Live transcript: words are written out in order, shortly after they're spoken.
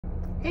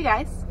Hey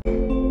guys.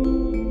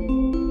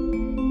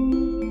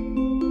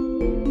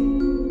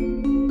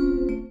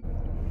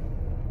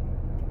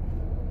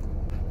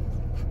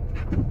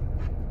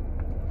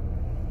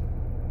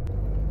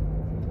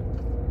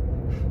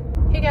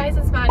 Hey guys,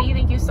 it's Maddie.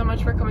 Thank you so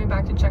much for coming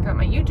back to check out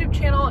my YouTube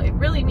channel. It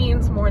really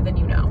means more than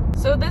you know.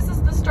 So this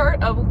is the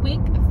start of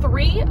week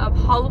 3 of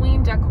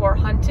Halloween decor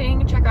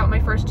hunting. Check out my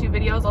first 2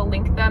 videos. I'll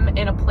link them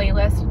in a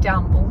playlist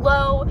down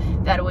below.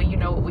 That way you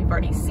know what we've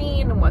already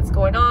seen and what's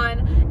going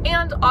on.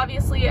 And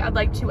obviously I'd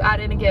like to add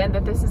in again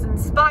that this is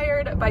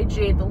inspired by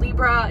Jade the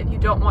Libra. If you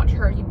don't watch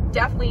her, you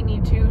definitely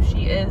need to.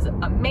 She is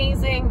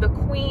amazing, the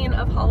queen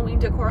of Halloween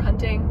decor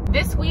hunting.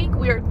 This week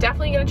we are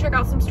definitely going to check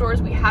out some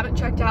stores we haven't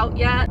checked out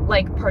yet,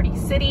 like Party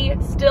City.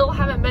 Still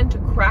haven't been to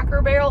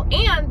Cracker Barrel,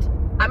 and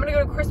I'm gonna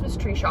go to Christmas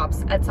tree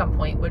shops at some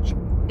point, which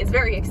is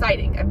very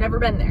exciting. I've never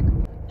been there.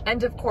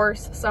 And of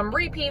course, some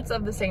repeats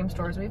of the same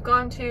stores we've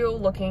gone to,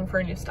 looking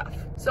for new stuff.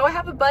 So I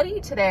have a buddy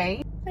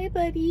today. Hi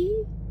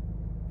buddy,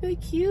 very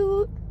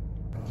cute.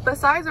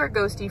 Besides our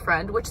ghosty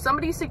friend, which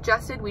somebody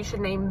suggested we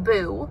should name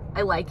Boo.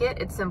 I like it,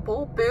 it's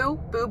simple. Boo,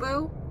 Boo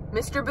Boo,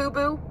 Mr. Boo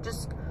Boo,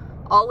 just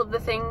all of the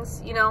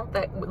things, you know,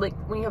 that like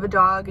when you have a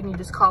dog and you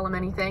just call him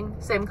anything,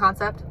 same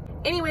concept.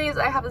 Anyways,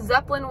 I have a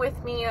Zeppelin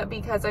with me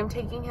because I'm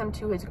taking him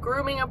to his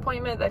grooming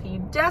appointment that he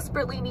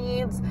desperately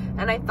needs,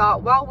 and I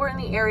thought while we're in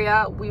the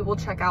area, we will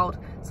check out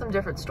some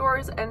different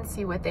stores and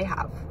see what they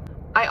have.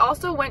 I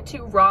also went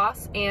to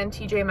Ross and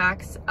TJ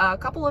Maxx a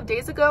couple of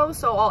days ago,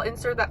 so I'll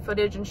insert that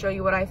footage and show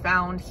you what I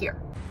found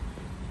here.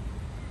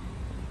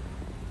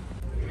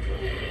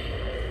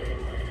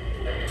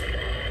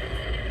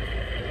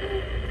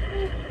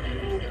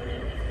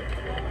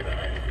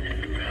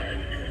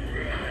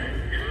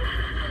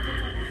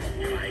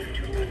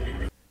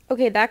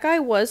 Okay, that guy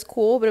was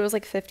cool, but it was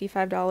like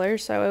 $55,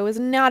 so it was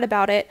not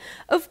about it.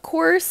 Of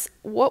course,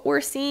 what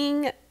we're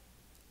seeing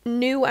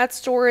new at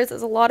stores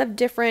is a lot of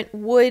different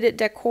wood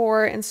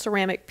decor and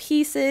ceramic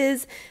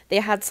pieces. They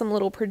had some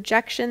little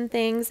projection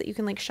things that you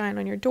can like shine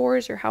on your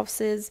doors, your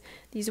houses.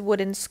 These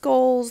wooden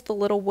skulls, the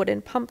little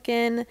wooden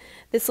pumpkin,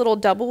 this little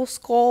double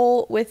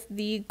skull with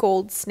the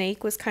gold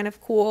snake was kind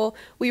of cool.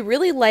 We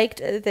really liked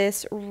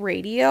this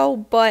radio,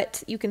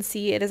 but you can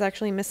see it is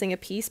actually missing a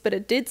piece, but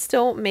it did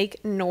still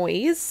make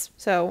noise,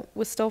 so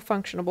was still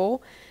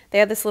functionable. They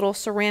had this little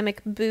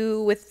ceramic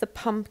Boo with the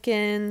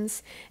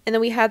pumpkins. And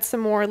then we had some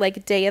more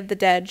like Day of the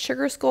Dead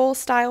sugar skull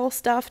style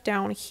stuff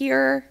down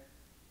here.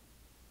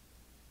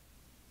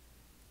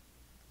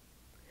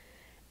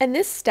 And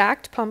this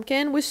stacked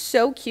pumpkin was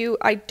so cute.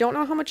 I don't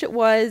know how much it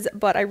was,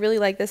 but I really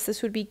like this.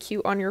 This would be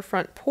cute on your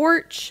front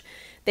porch.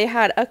 They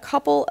had a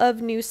couple of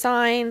new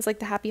signs like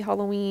the Happy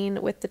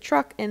Halloween with the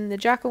truck and the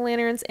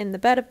jack-o'-lanterns in the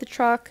bed of the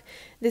truck.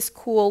 This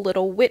cool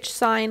little witch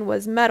sign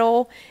was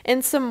metal,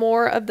 and some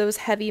more of those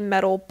heavy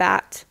metal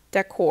bat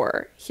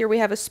decor. Here we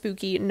have a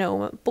spooky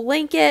gnome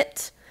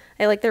blanket.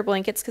 I like their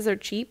blankets because they're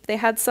cheap. They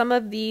had some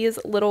of these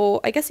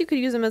little, I guess you could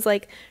use them as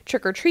like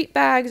trick-or-treat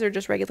bags or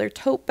just regular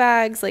tote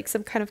bags, like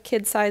some kind of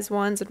kid-size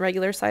ones and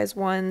regular-size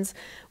ones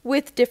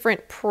with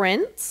different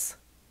prints.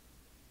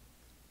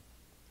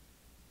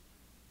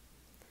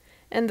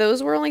 And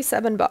those were only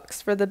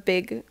 $7 for the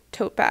big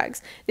tote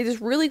bags. They had this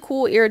really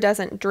cool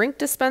iridescent drink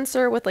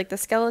dispenser with like the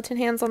skeleton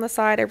hands on the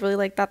side. I really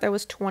liked that. That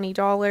was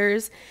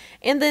 $20.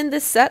 And then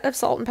this set of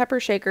salt and pepper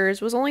shakers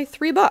was only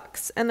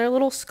 $3, and they're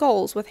little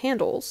skulls with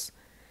handles.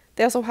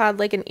 They also had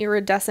like an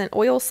iridescent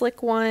oil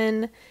slick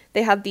one.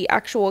 They had the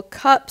actual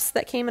cups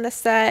that came in a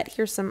set.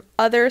 Here's some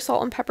other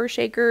salt and pepper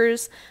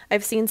shakers.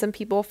 I've seen some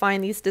people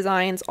find these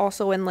designs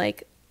also in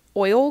like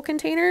oil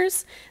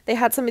containers. They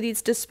had some of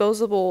these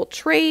disposable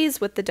trays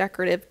with the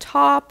decorative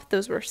top.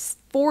 Those were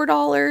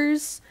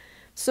 $4.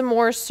 Some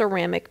more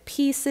ceramic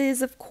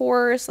pieces, of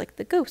course, like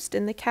the ghost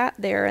and the cat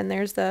there. And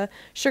there's the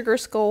sugar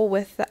skull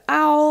with the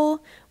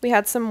owl. We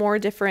had some more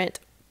different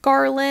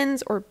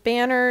garlands or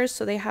banners.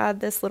 So they had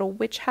this little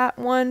witch hat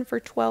one for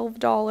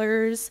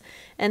 $12.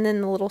 And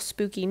then the little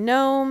spooky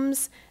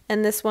gnomes.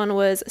 And this one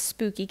was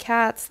spooky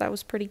cats. That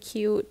was pretty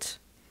cute.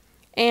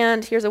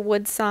 And here's a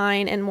wood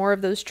sign and more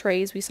of those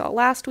trays we saw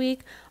last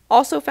week.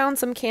 Also found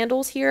some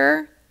candles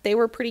here. They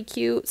were pretty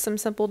cute. Some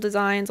simple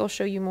designs. I'll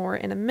show you more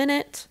in a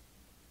minute.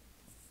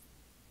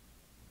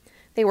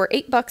 They were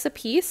 $8 a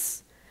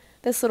piece.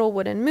 This little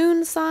wooden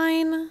moon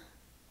sign.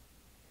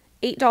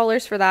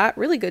 $8 for that.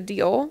 Really good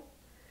deal.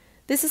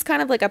 This is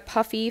kind of like a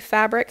puffy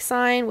fabric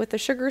sign with the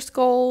sugar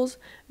skulls.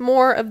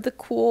 More of the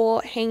cool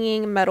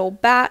hanging metal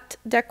bat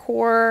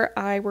decor.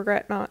 I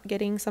regret not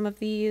getting some of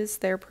these.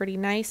 They're pretty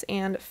nice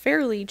and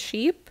fairly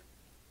cheap.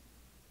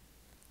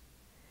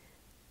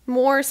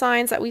 More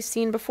signs that we've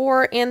seen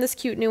before, and this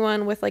cute new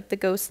one with like the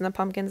ghosts and the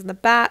pumpkins and the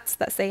bats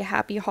that say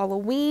Happy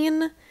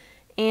Halloween.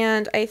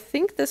 And I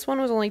think this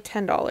one was only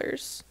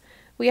 $10.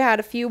 We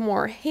had a few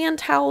more hand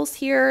towels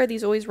here.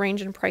 These always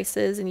range in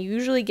prices, and you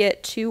usually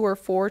get 2 or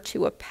 4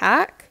 to a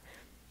pack.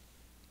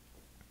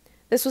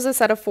 This was a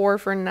set of 4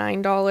 for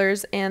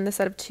 $9, and the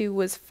set of 2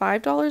 was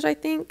 $5, I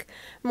think.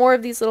 More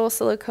of these little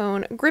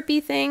silicone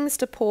grippy things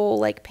to pull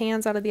like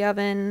pans out of the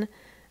oven.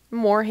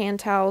 More hand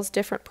towels,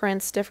 different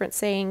prints, different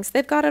sayings.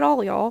 They've got it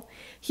all, y'all.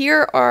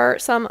 Here are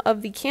some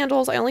of the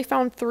candles. I only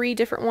found 3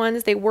 different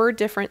ones. They were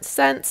different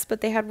scents,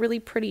 but they had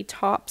really pretty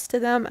tops to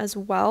them as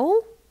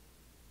well.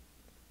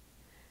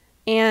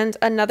 And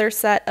another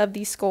set of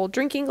the skull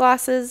drinking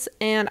glasses,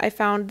 and I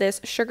found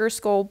this sugar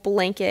skull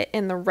blanket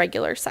in the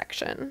regular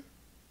section.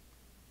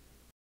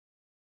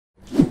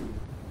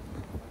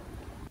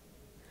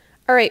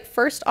 All right,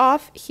 first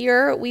off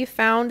here we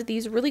found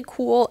these really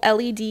cool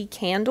LED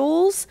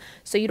candles,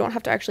 so you don't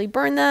have to actually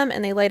burn them,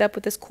 and they light up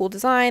with this cool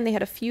design. They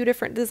had a few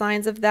different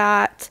designs of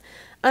that.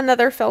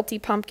 Another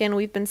felty pumpkin,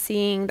 we've been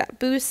seeing that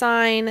boo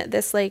sign,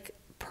 this like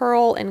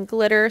pearl and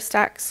glitter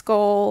stacked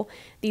skull,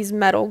 these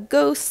metal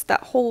ghosts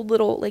that hold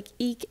little like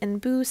eek and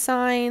boo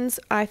signs.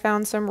 I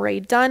found some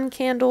Ray Dunn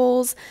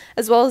candles,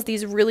 as well as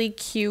these really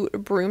cute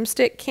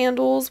broomstick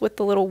candles with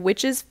the little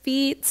witches'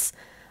 feet.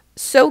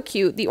 So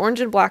cute. The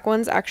orange and black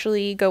ones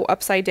actually go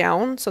upside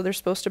down, so they're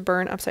supposed to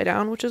burn upside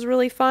down, which is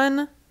really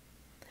fun.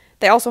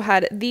 They also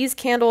had these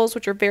candles,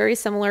 which are very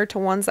similar to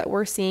ones that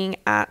we're seeing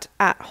at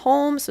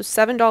home, so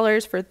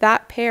 $7 for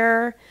that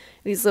pair.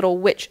 These little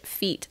witch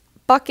feet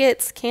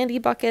buckets, candy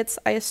buckets,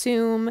 I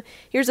assume.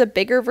 Here's a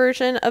bigger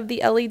version of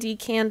the LED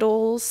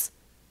candles.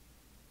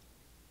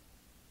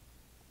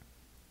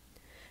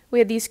 We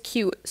had these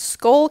cute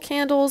skull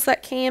candles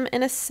that came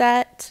in a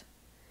set.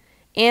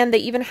 And they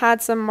even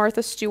had some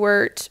Martha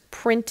Stewart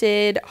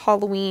printed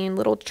Halloween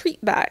little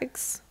treat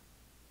bags.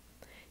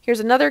 Here's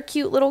another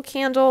cute little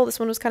candle. This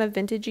one was kind of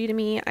vintagey to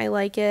me. I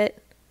like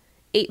it.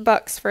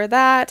 $8 for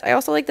that. I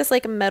also like this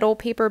like metal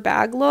paper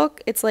bag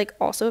look. It's like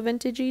also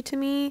vintagey to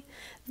me.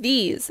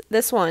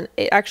 This one,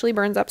 it actually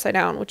burns upside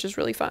down, which is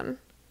really fun.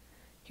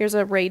 Here's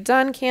a Ray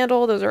Dunn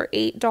candle. Those are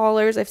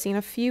 $8. I've seen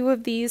a few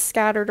of these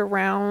scattered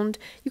around.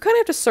 You kind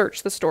of have to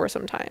search the store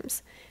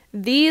sometimes.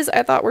 These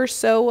I thought were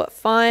so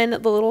fun,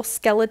 the little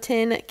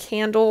skeleton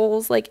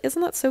candles, like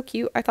isn't that so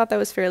cute? I thought that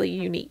was fairly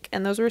unique,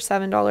 and those were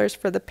 $7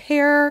 for the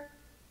pair.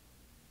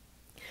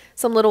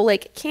 Some little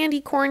like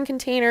candy corn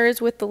containers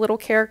with the little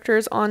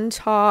characters on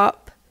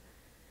top.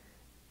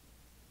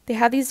 They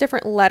have these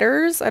different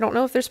letters. I don't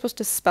know if they're supposed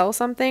to spell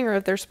something or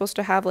if they're supposed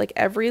to have like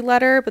every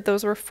letter, but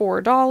those were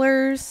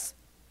 $4.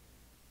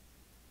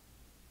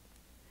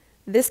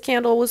 This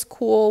candle was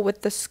cool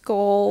with the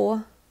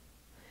skull.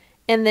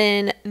 And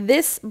then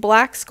this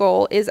black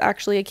skull is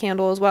actually a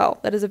candle as well.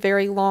 That is a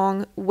very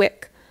long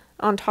wick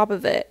on top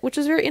of it, which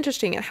is very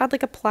interesting. It had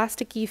like a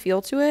plasticky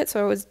feel to it, so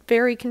I was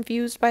very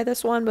confused by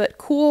this one, but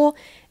cool.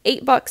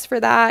 $8 for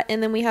that.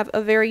 And then we have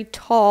a very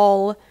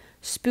tall,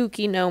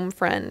 spooky gnome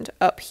friend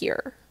up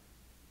here.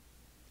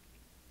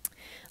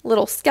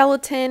 Little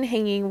skeleton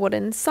hanging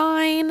wooden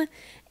sign,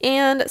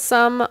 and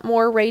some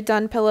more Ray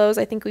Dunn pillows.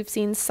 I think we've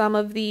seen some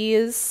of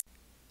these.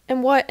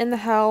 And what in the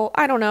hell?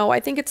 I don't know. I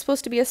think it's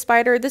supposed to be a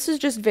spider. This is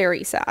just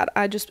very sad.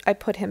 I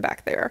put him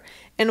back there.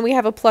 And we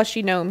have a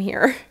plushy gnome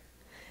here.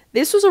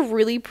 This was a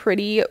really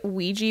pretty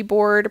Ouija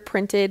board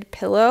printed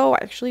pillow. I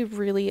actually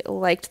really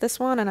liked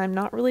this one, and I'm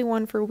not really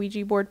one for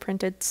Ouija board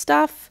printed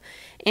stuff.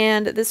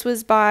 And this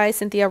was by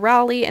Cynthia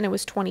Rowley, and it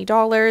was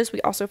 $20.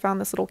 We also found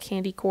this little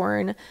candy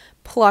corn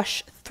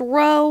plush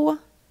throw.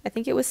 I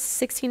think it was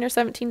 $16 or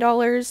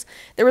 $17.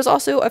 There was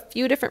also a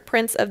few different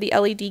prints of the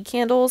LED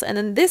candles, and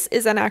then this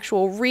is an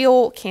actual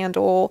real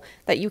candle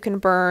that you can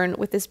burn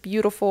with this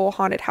beautiful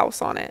haunted house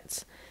on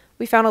it.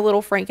 We found a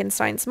little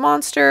Frankenstein's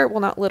monster. Well,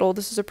 not little.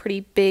 This is a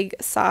pretty big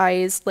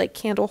size, like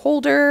candle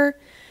holder.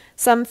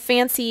 Some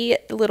fancy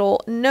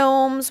little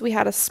gnomes. We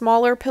had a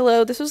smaller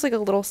pillow. This was like a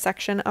little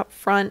section up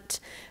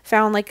front.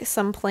 Found like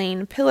some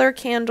plain pillar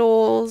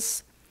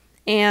candles.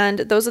 And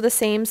those are the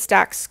same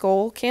stacked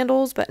skull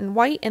candles, but in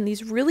white, and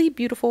these really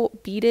beautiful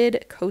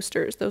beaded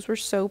coasters. Those were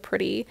so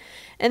pretty.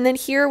 And then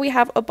here we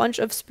have a bunch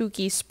of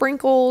spooky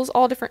sprinkles,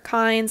 all different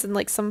kinds, and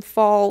like some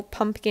fall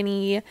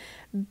pumpkin-y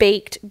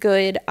baked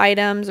good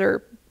items,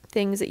 or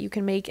things that you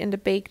can make into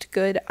baked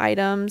good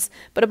items,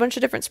 but a bunch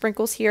of different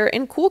sprinkles here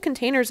in cool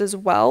containers as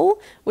well,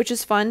 which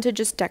is fun to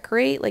just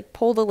decorate, like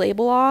pull the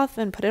label off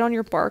and put it on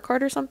your bar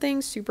card or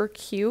something. Super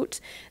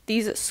cute.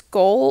 These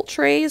skull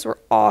trays were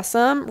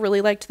awesome. Really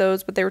liked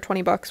those, but they were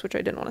 $20, which I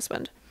didn't want to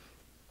spend.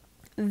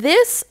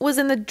 This was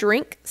in the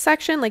drink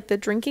section, like the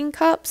drinking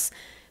cups.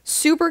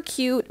 Super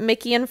cute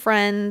Mickey and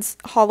Friends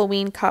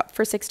Halloween cup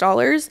for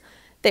 $6.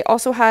 They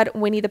also had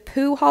Winnie the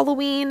Pooh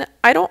Halloween.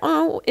 I don't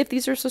know if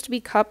these are supposed to be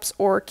cups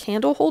or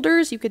candle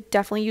holders. You could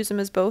definitely use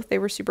them as both. They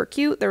were super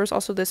cute. There was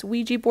also this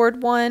Ouija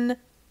board one.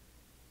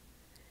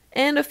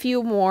 And a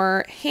few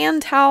more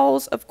hand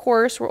towels. Of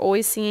course, we're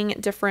always seeing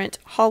different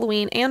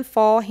Halloween and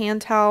fall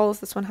hand towels.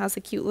 This one has a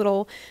cute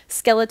little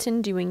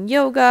skeleton doing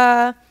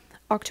yoga.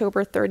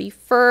 October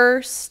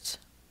 31st.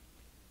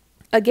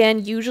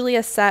 Again, usually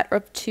a set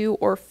of 2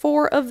 or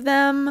 4 of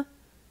them.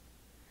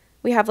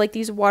 We have like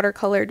these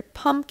watercolored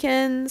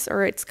pumpkins,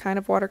 or it's kind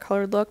of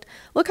watercolored looked.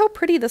 Look how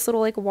pretty this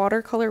little like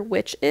watercolor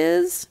witch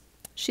is.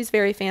 She's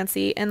very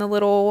fancy. And the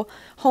little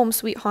Home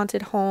Sweet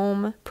Haunted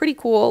Home. Pretty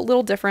cool. A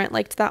little different.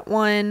 Liked that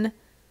one.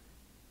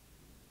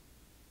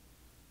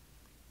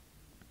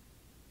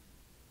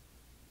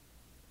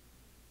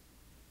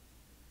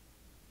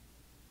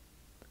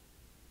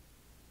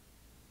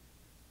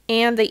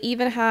 And they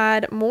even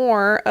had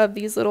more of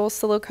these little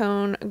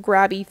silicone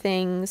grabby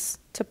things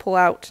to pull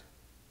out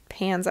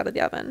pans out of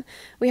the oven.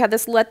 We had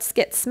this Let's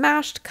Get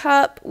Smashed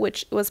cup,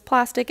 which was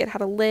plastic. It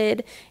had a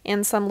lid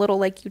and some little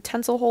like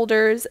utensil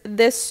holders.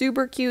 This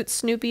super cute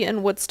Snoopy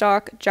and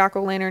Woodstock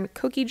jack-o'-lantern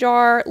cookie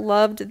jar.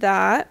 Loved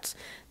that.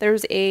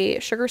 There's a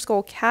Sugar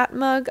Skull cat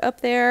mug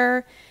up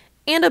there.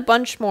 And a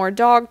bunch more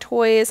dog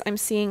toys. I'm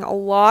seeing a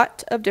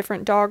lot of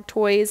different dog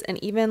toys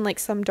and even like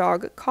some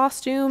dog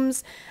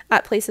costumes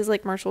at places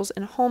like Marshall's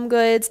and Home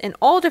Goods in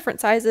all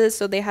different sizes.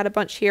 So they had a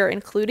bunch here,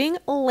 including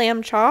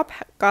Lamb Chop.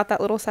 Got that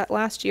little set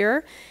last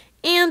year.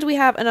 And we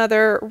have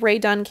another Ray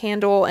Dunn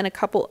candle and a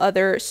couple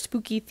other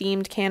spooky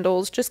themed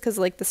candles just because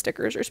like the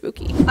stickers are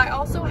spooky. I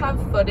also have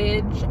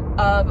footage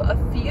of a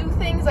few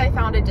things I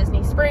found at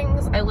Disney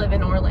Springs. I live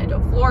in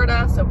Orlando,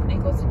 Florida, so pretty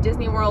close to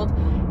Disney World.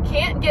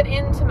 Can't get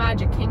into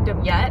Magic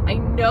Kingdom yet. I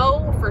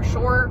know for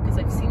sure, because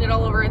I've seen it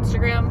all over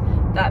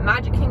Instagram, that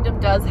Magic Kingdom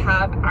does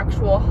have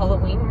actual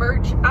Halloween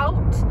merch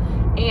out.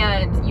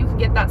 And you can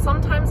get that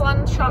sometimes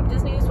on Shop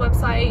Disney's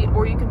website,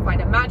 or you can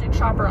find a magic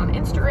shopper on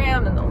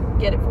Instagram and they'll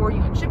get it for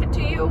you and ship it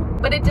to you.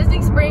 But at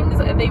Disney Springs,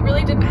 they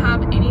really didn't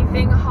have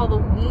anything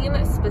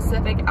Halloween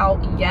specific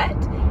out yet,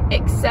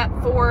 except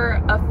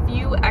for a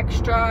few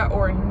extra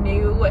or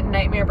new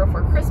Nightmare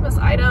Before Christmas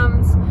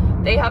items.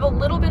 They have a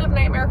little bit of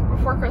Nightmare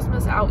Before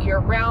Christmas out year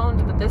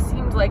round, but this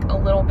seemed like a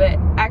little bit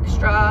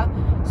extra.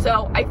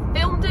 So I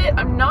filmed it.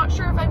 I'm not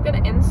sure if I'm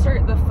going to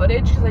insert the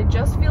footage because I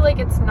just feel like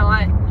it's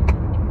not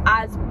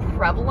as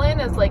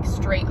prevalent as like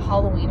straight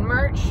Halloween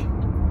merch.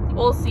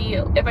 We'll see.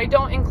 If I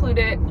don't include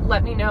it,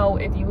 let me know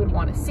if you would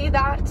want to see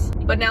that.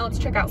 But now let's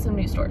check out some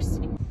new stores.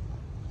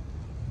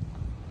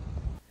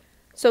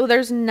 So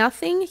there's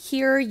nothing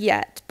here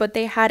yet, but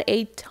they had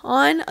a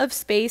ton of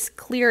space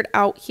cleared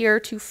out here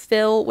to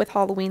fill with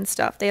Halloween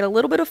stuff. They had a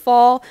little bit of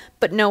fall,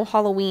 but no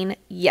Halloween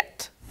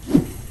yet.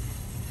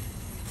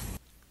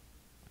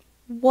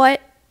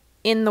 What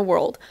in the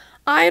world?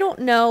 I don't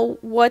know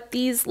what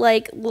these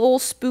like little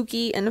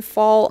spooky and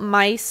fall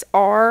mice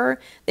are.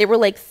 They were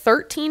like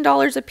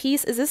 $13 a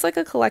piece. Is this like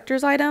a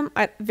collector's item?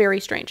 Very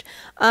strange.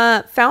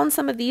 Found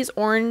some of these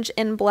orange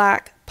and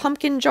black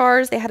pumpkin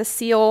jars. They had a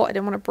seal. I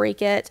didn't want to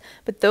break it,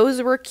 but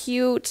those were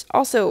cute.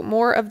 Also,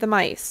 more of the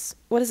mice.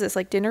 What is this,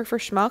 like dinner for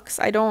schmucks?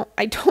 I don't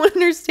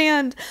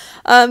understand.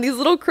 These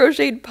little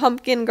crocheted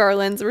pumpkin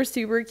garlands were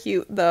super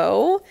cute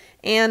though.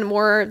 And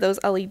more of those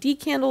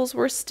LED candles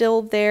were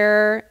still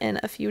there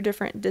in a few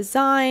different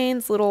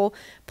designs, little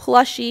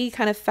plushy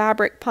kind of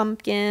fabric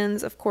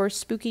pumpkins, of course,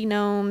 spooky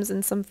gnomes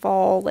and some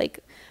fall, like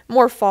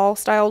more fall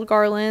styled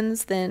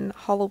garlands than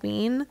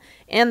Halloween,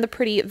 and the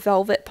pretty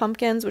velvet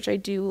pumpkins, which I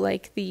do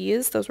like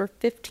these. Those were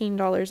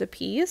 $15 a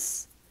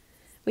piece.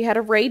 We had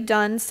a Ray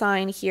Dunn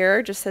sign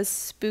here, just says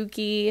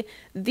spooky.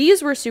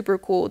 These were super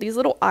cool. These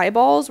little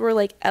eyeballs were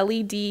like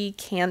LED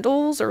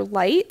candles or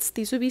lights.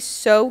 These would be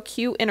so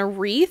cute in a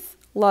wreath.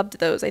 Loved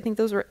those. I think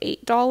those were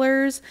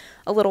 $8.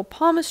 A little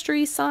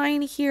palmistry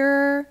sign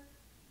here.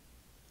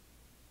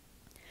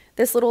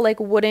 This little like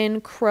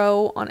wooden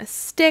crow on a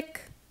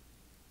stick.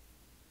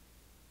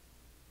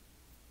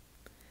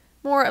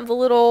 More of the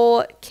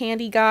little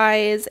candy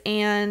guys,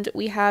 and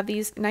we have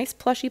these nice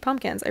plushy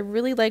pumpkins. I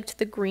really liked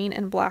the green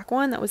and black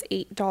one. That was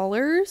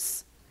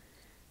 $8.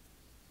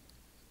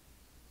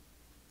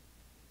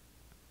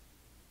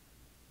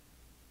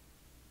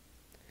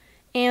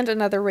 And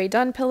another Ray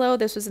Dunn pillow.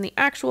 This was in the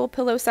actual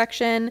pillow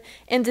section.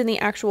 And in the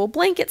actual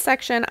blanket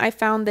section, I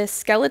found this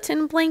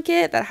skeleton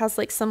blanket that has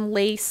like some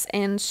lace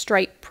and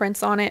stripe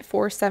prints on it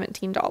for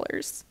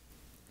 $17.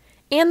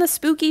 And the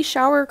spooky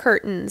shower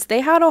curtains.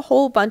 They had a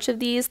whole bunch of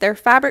these. They're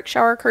fabric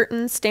shower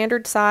curtains,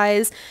 standard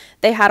size.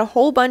 They had a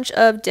whole bunch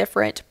of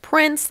different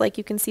prints. Like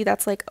you can see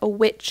that's like a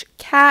witch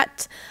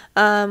cat.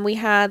 We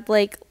had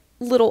like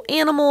little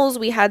animals.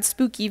 We had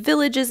spooky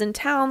villages and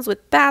towns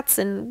with bats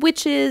and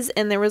witches.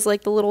 And there was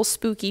like the little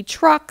spooky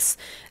trucks.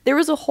 There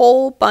was a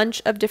whole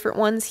bunch of different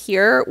ones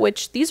here,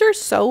 which these are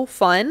so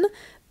fun.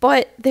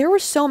 But there were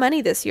so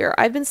many this year.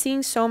 I've been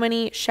seeing so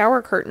many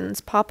shower curtains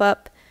pop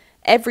up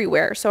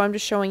everywhere, so I'm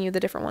just showing you the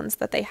different ones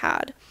that they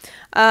had.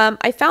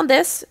 I found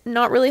this,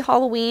 not really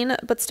Halloween,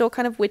 but still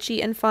kind of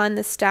witchy and fun,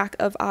 this stack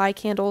of eye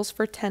candles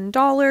for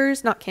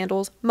 $10. Not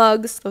candles,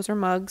 mugs. Those are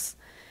mugs.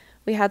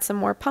 We had some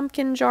more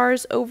pumpkin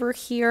jars over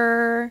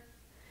here,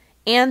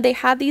 and they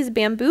had these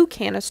bamboo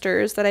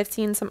canisters that I've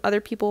seen some other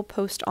people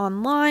post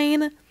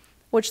online,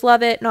 which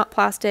love it. Not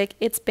plastic,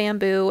 it's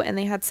bamboo, and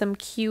they had some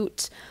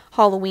cute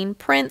Halloween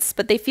prints,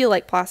 but they feel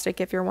like plastic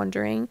if you're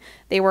wondering.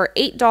 They were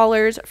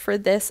 $8 for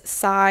this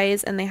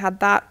size, and they had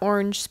that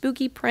orange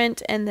spooky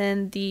print and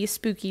then the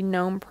spooky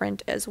gnome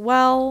print as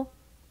well.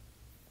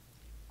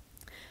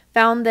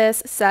 Found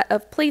this set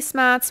of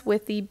placemats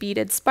with the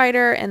beaded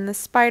spider and the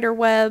spider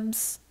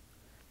webs.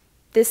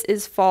 This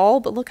is fall,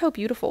 but look how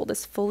beautiful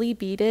this fully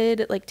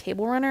beaded like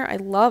table runner. I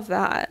love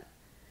that.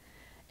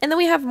 And then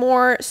we have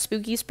more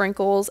spooky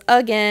sprinkles,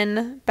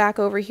 again, back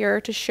over here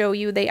to show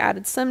you they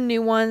added some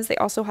new ones. They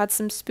also had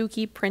some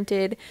spooky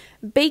printed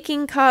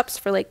baking cups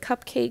for like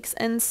cupcakes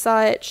and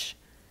such.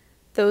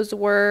 Those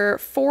were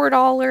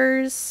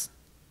 $4.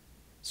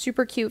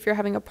 Super cute if you're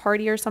having a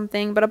party or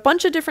something, but a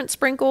bunch of different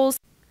sprinkles.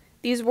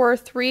 These were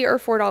 $3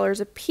 or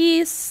 $4 a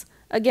piece.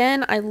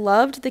 Again, I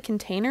loved the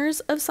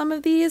containers of some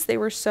of these. They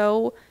were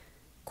so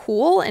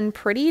cool and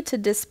pretty to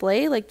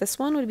display. Like this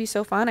one would be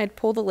so fun. I'd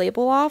pull the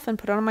label off and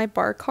put it on my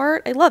bar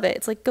cart. I love it.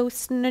 It's like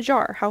ghosts in a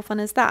jar. How fun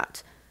is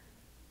that?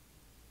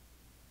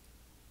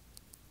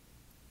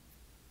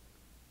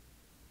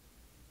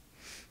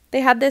 They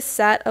had this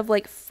set of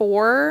like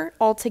 4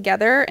 all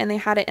together, and they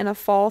had it in a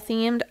fall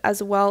themed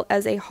as well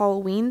as a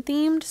Halloween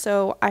themed.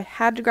 So I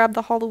had to grab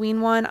the Halloween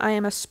one. I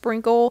am a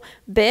sprinkle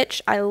bitch.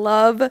 I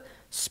love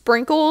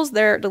sprinkles.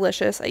 They're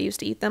delicious. I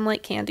used to eat them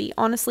like candy.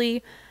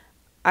 Honestly,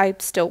 I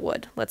still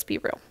would. Let's be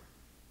real.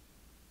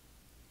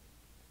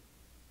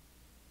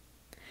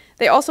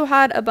 They also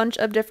had a bunch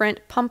of different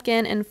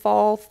pumpkin and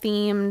fall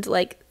themed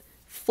like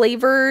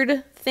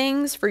flavored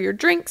things for your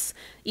drinks,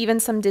 even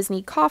some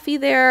Disney coffee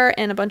there,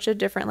 and a bunch of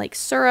different like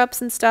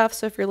syrups and stuff.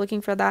 So if you're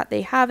looking for that,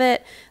 they have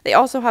it. They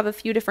also have a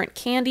few different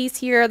candies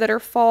here that are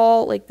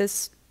fall, like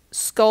this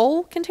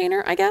skull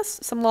container, I guess,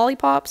 some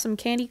lollipops, some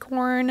candy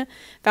corn.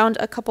 Found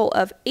a couple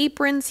of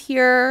aprons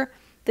here.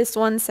 This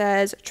one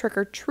says trick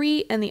or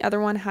treat, and the other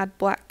one had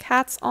black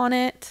cats on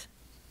it.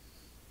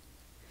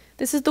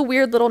 This is the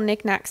weird little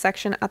knick-knack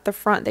section at the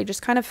front. They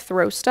just kind of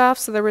throw stuff.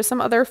 So there was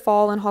some other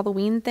fall and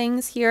Halloween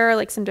things here,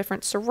 like some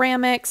different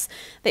ceramics.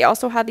 They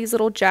also had these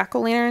little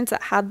jack-o'-lanterns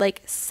that had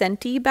like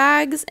scenty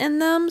bags in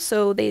them,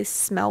 so they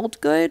smelled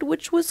good,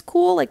 which was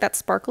cool. Like that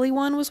sparkly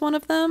one was one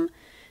of them.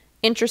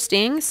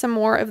 Interesting. Some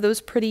more of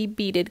those pretty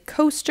beaded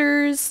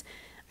coasters.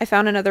 I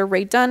found another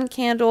Ray Dunn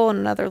candle and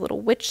another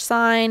little witch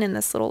sign and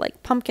this little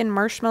like pumpkin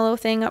marshmallow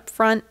thing up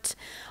front.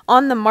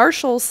 On the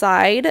Marshalls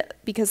side,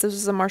 because this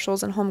was a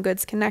Marshalls and Home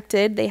Goods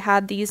connected, they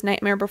had these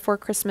Nightmare Before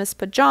Christmas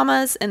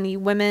pajamas in the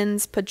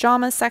women's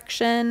pajama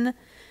section.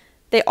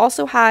 They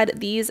also had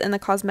these in the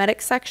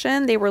cosmetics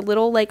section. They were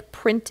little like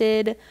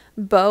printed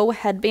bow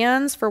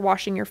headbands for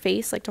washing your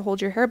face, like to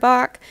hold your hair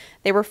back.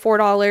 They were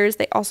 $4.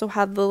 They also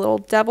had the little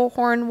devil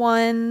horn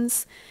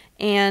ones,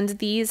 and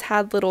these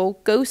had little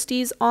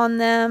ghosties on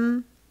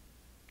them.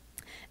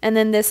 And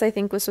then this I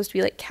think was supposed to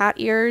be like cat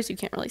ears. You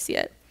can't really see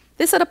it.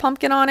 This had a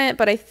pumpkin on it,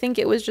 but I think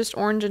it was just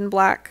orange and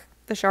black,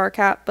 the shower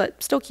cap,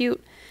 but still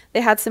cute.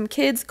 They had some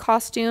kids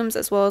costumes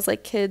as well as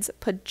like kids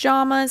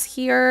pajamas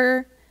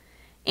here,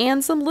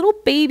 and some little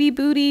baby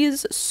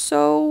booties,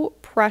 so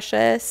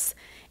precious.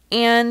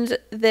 And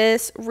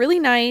this really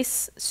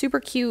nice, super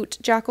cute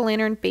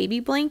jack-o'-lantern baby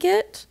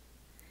blanket.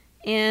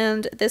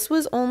 And this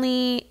was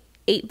only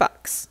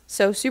 $8,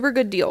 so super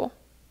good deal.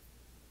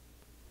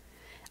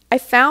 I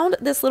found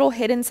this little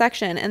hidden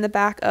section in the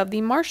back of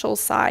the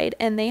Marshalls side,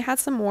 and they had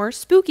some more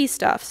spooky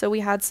stuff. So we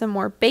had some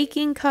more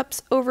baking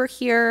cups over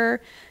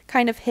here,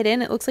 kind of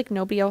hidden. It looks like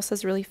nobody else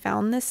has really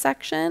found this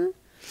section.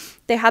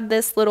 They had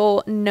this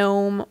little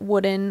gnome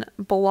wooden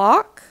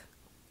block,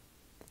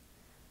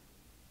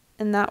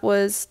 and that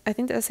was, I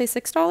think, did I say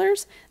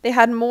 $6? They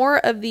had more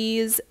of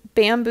these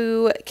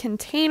bamboo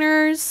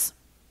containers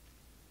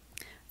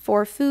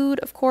for food,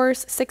 of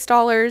course,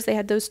 $6. They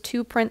had those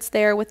 2 prints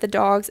there with the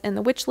dogs and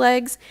the witch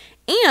legs.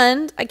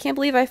 And I can't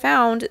believe I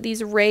found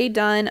these Ray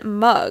Dunn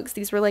mugs.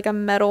 These were like a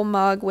metal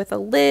mug with a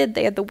lid.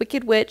 They had the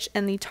Wicked Witch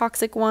and the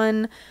Toxic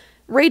one.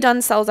 Ray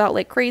Dunn sells out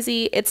like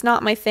crazy. It's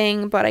not my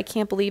thing, but I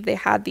can't believe they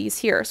had these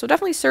here. So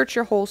definitely search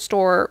your whole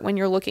store when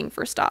you're looking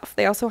for stuff.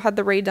 They also had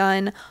the Ray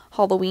Dunn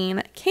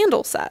Halloween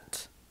candle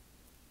set.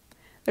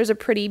 There's a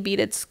pretty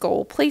beaded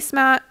skull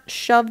placemat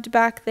shoved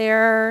back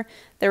there.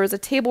 There was a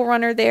table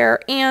runner there,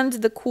 and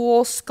the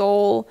cool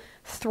skull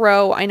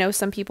throw I know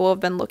some people have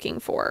been looking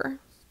for.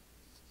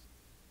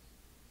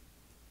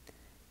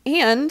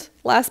 And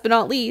last but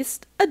not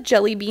least, a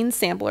jelly bean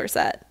sampler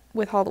set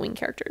with Halloween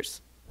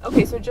characters.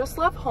 Okay, so just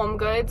left Home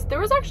Goods. There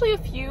was actually a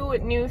few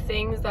new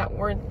things that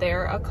weren't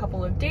there a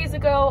couple of days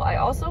ago. I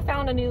also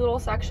found a new little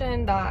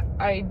section that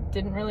I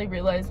didn't really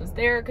realize was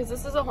there because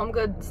this is a Home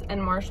Goods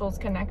and Marshalls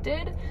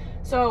connected.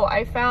 So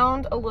I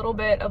found a little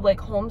bit of like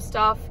home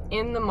stuff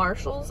in the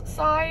Marshalls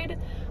side.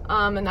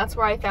 And that's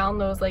where I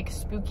found those like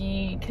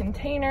spooky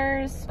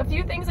containers. A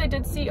few things I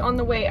did see on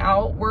the way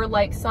out were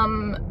like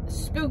some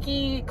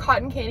spooky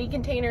cotton candy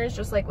containers,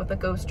 just like with a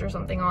ghost or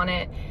something on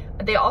it.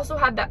 They also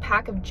had that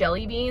pack of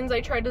jelly beans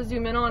I tried to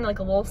zoom in on, like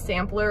a little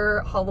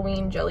sampler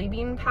Halloween jelly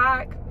bean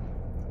pack.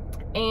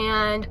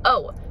 And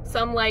oh,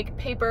 some like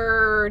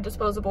paper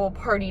disposable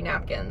party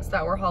napkins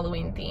that were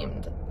Halloween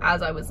themed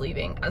as I was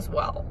leaving as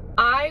well.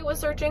 I was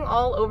searching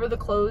all over the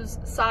clothes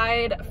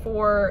side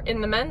for,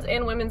 in the men's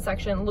and women's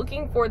section,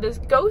 looking for this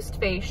ghost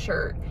face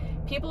shirt.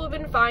 People have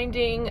been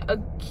finding a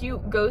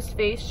cute ghost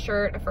face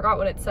shirt. I forgot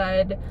what it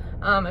said.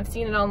 I've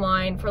seen it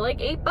online for like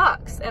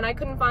 $8, and I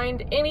couldn't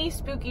find any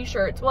spooky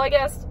shirts. Well, I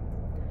guess,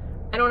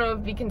 I don't know if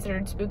it'd be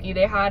considered spooky.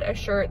 They had a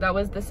shirt that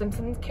was the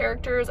Simpsons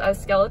characters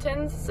as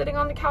skeletons sitting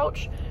on the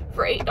couch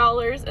for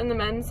 $8 in the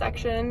men's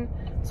section.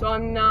 So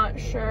I'm not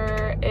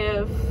sure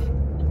if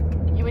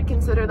you would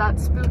consider that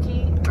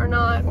spooky or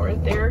not, or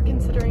if they're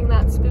considering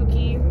that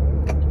spooky.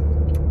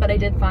 But I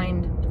did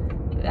find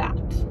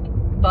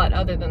that. But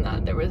other than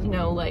that, there was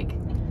no like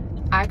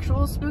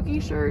actual spooky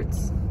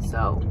shirts.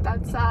 So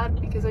that's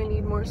sad because I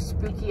need more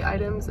spooky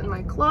items in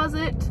my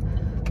closet.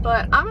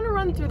 But I'm gonna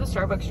run through the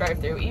Starbucks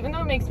drive-thru, even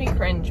though it makes me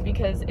cringe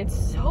because it's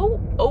so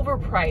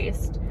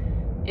overpriced.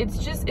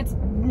 It's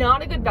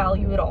not a good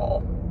value at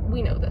all.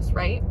 We know this,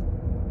 right?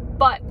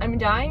 But I'm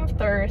dying of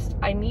thirst.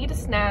 I need a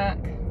snack,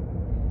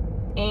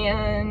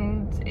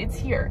 and it's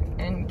here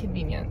and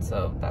convenient.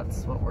 So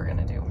that's what we're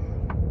gonna do.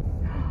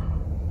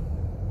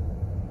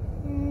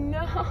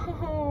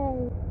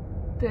 No,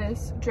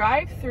 this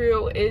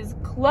drive-thru is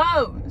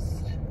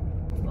closed.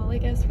 Well, I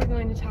guess we're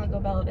going to Taco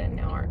Bell then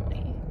now, aren't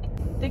we?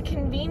 The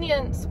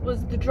convenience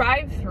was the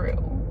drive-thru.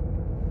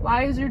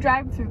 Why is your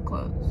drive-thru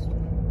closed?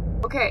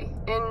 Okay,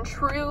 in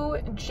true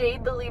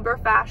Jade the Libra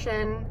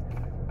fashion,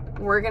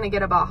 we're gonna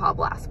get a Baja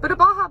Blast, but a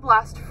Baja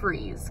Blast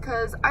freeze,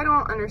 because I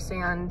don't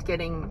understand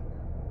getting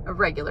a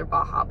regular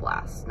Baja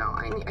Blast. No,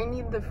 I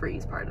need the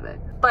freeze part of it.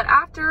 But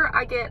after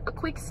I get a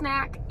quick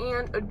snack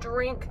and a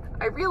drink,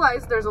 I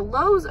realize there's a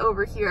Lowe's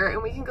over here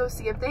and we can go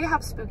see if they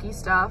have spooky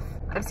stuff.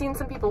 I've seen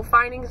some people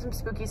finding some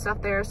spooky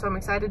stuff there, so I'm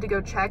excited to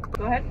go check.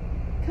 Go ahead.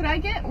 Could I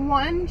get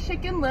one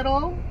Chicken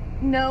Little,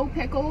 no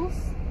pickles?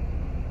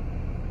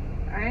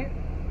 All right.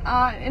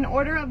 An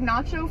order of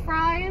nacho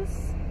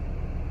fries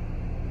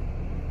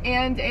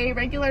and a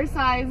regular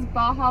size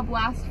Baja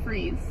Blast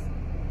freeze.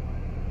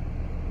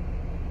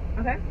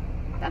 Okay.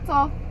 That's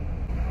all.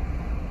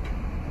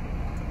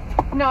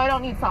 No, I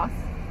don't need sauce.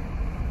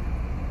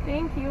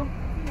 Thank you.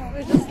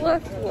 I just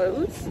left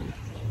Lowe's.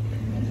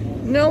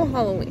 No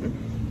Halloween.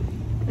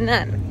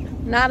 None.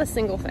 Not a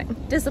single thing.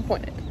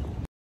 Disappointed.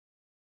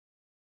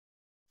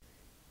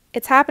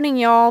 It's happening,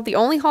 y'all. The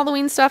only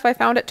Halloween stuff I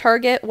found at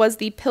Target was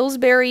the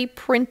Pillsbury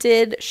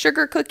printed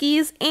sugar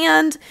cookies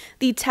and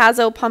the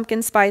Tazo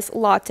pumpkin spice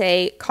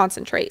latte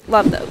concentrate.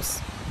 Love those.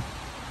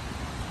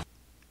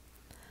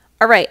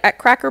 All right, at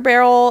Cracker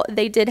Barrel,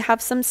 they did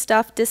have some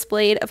stuff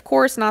displayed. Of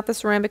course, not the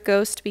ceramic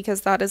ghost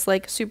because that is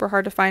like super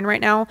hard to find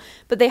right now.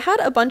 But they had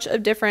a bunch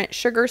of different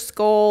Sugar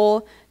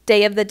Skull,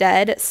 Day of the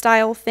Dead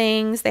style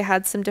things. They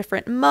had some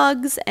different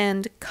mugs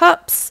and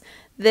cups.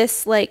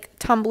 This like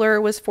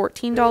tumbler was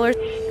 $14.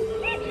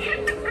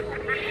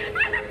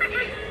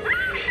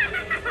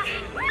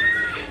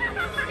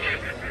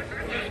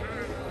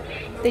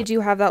 They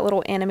do have that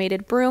little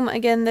animated broom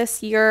again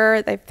this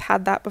year. They've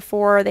had that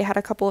before. They had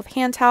a couple of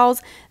hand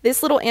towels.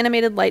 This little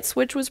animated light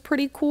switch was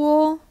pretty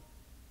cool.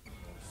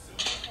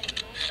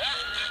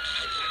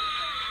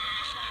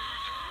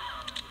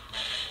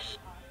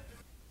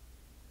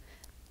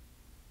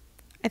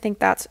 I think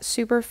that's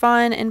super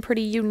fun and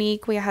pretty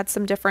unique. We had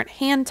some different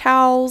hand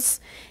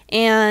towels,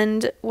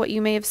 and what you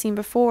may have seen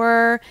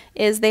before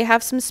is they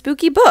have some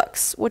spooky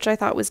books, which I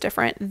thought was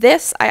different.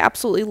 This I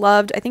absolutely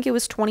loved. I think it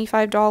was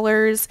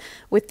 $25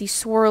 with the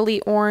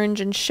swirly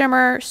orange and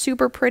shimmer,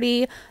 super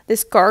pretty.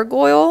 This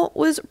gargoyle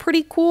was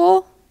pretty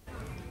cool.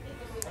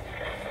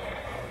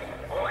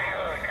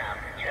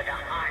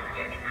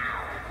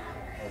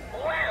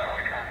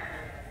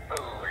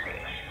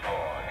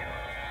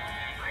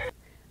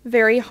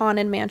 Very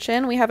haunted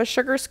mansion. We have a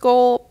Sugar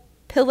Skull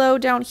pillow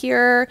down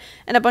here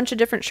and a bunch of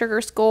different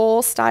Sugar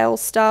Skull style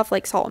stuff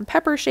like salt and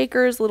pepper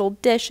shakers, little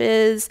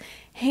dishes,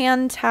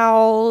 hand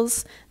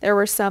towels. There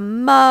were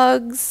some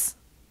mugs.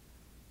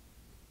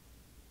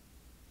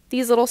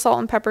 These little salt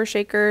and pepper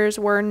shakers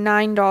were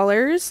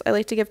 $9. I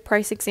like to give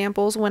price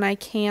examples when I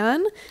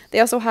can.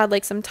 They also had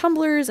like some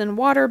tumblers and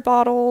water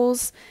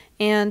bottles,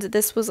 and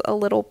this was a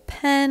little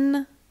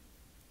pen.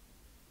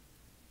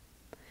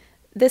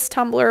 This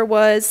tumbler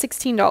was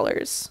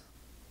 $16.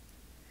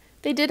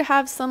 They did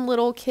have some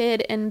little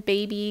kid and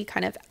baby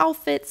kind of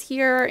outfits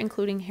here,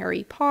 including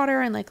Harry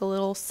Potter and like a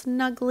little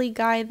snuggly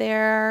guy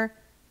there.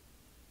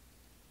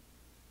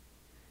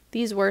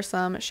 These were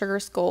some Sugar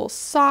Skull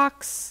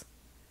socks.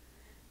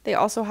 They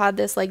also had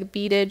this like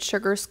beaded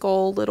Sugar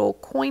Skull little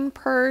coin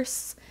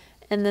purse.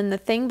 And then the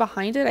thing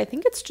behind it, I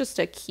think it's just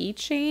a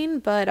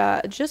keychain,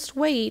 but just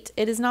wait,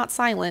 it is not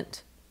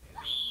silent.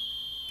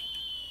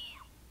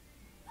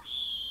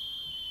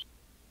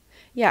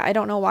 Yeah, I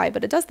don't know why,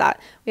 but it does that.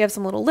 We have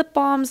some little lip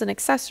balms and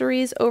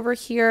accessories over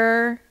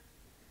here.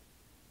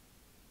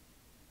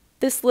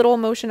 This little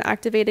motion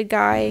activated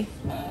guy.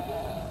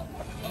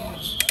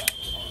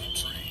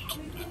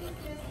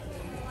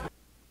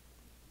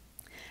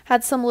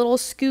 Had some little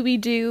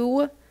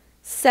Scooby-Doo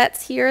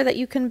sets here that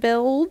you can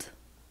build.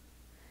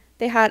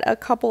 They had a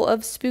couple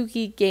of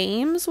spooky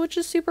games, which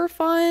is super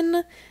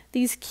fun.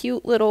 These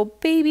cute little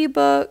baby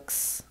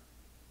books.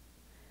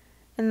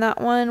 And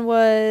that one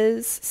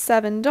was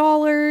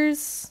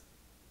 $7.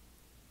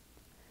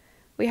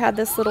 We had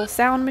this little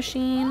sound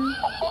machine.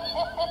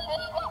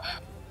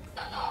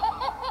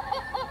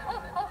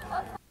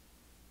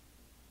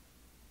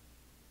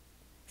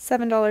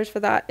 $7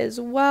 for that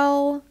as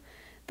well.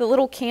 The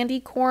little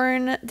candy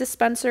corn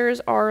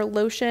dispensers are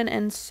lotion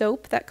and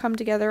soap that come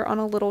together on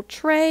a little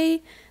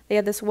tray. They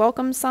had this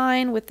welcome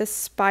sign with the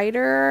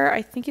spider.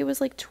 I think it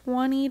was like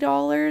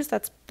 $20.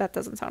 That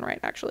doesn't sound right,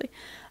 actually.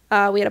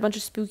 We had a bunch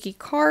of spooky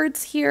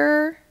cards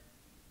here.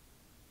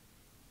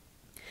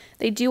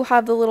 They do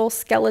have the little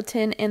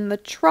skeleton in the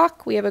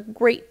truck. We have a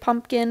Great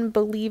Pumpkin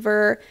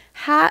Believer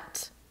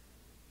hat.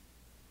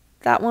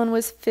 That one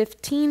was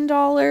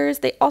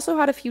 $15. They also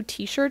had a few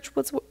t-shirts,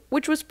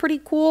 which was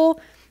pretty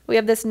cool. We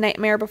have this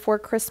Nightmare Before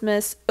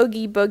Christmas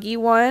Oogie Boogie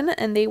one,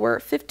 and they were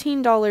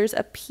 $15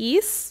 a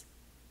piece.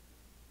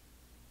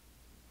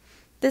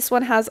 This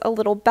one has a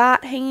little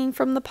bat hanging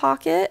from the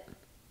pocket.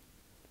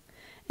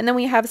 And then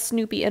we have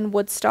Snoopy and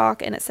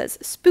Woodstock, and it says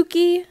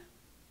Spooky.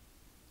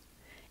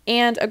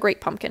 And a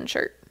Great Pumpkin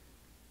shirt.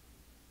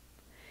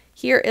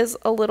 Here is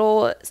a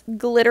little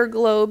glitter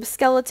globe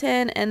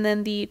skeleton, and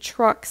then the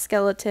truck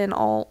skeleton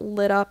all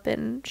lit up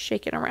and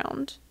shaking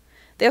around.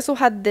 They also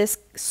had this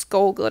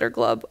skull glitter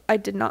globe I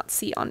did not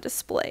see on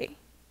display.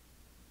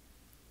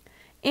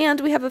 And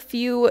we have a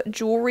few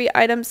jewelry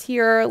items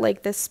here,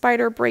 like this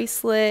spider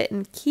bracelet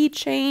and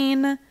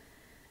keychain,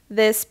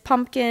 this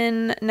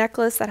pumpkin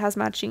necklace that has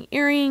matching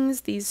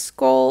earrings, these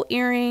skull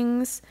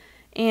earrings,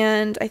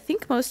 and I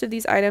think most of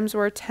these items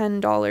were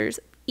 $10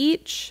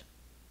 each.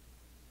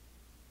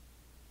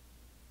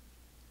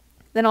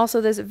 Then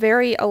also this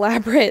very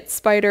elaborate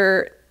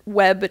spider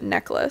web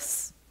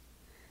necklace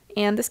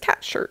and this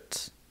cat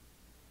shirt.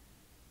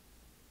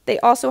 They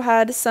also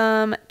had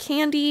some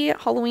candy,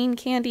 Halloween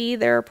candy.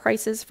 There are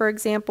prices, for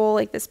example,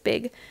 like this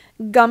big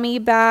gummy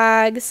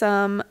bag,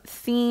 some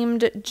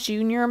themed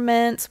junior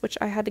mints, which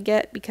I had to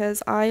get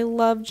because I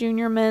love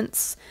junior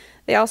mints.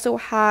 They also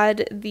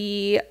had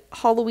the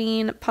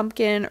Halloween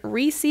pumpkin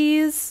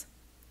Reese's.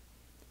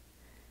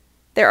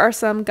 There are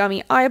some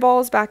gummy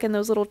eyeballs back in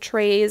those little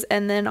trays,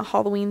 and then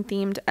Halloween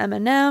themed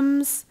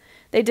M&Ms.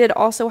 They did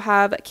also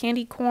have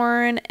candy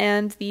corn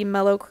and the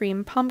mellow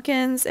cream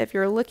pumpkins if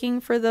you're looking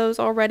for those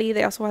already.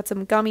 They also had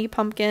some gummy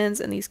pumpkins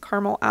and these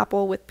caramel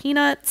apple with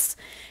peanuts,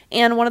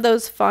 and one of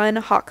those fun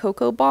hot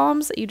cocoa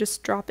bombs that you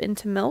just drop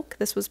into milk.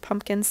 This was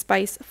pumpkin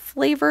spice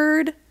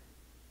flavored.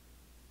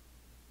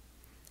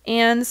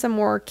 And some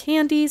more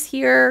candies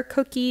here,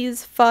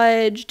 cookies,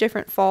 fudge,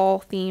 different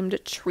fall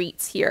themed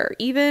treats here,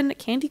 even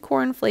candy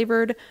corn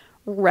flavored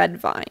red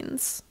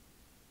vines.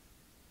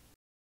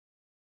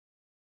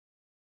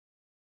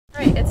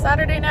 Alright, it's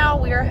Saturday now.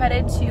 We are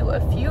headed to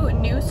a few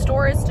new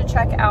stores to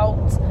check out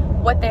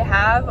what they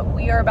have.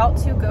 We are about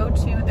to go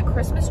to the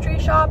Christmas tree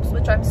shops,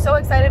 which I'm so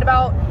excited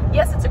about.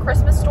 Yes, it's a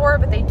Christmas store,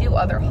 but they do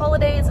other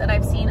holidays, and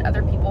I've seen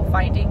other people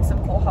finding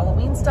some cool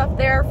Halloween stuff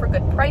there for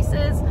good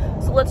prices.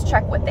 So let's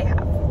check what they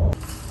have.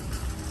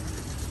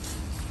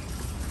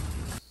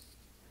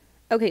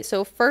 Okay,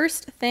 so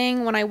first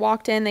thing, when I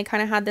walked in, they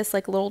kind of had this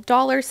like little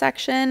dollar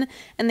section,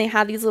 and they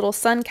had these little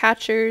sun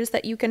catchers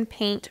that you can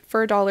paint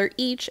for $1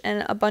 each,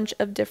 and a bunch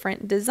of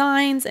different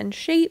designs and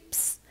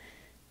shapes.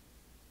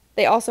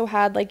 They also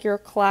had like your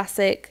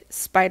classic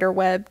spider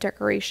web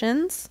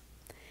decorations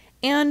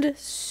and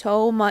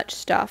so much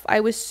stuff. I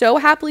was so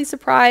happily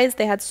surprised.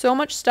 They had so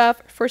much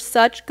stuff for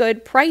such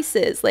good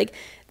prices. Like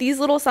these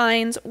little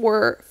signs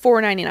were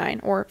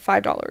 $4.99 or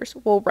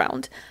 $5, we'll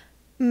round.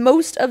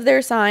 Most of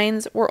their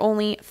signs were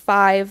only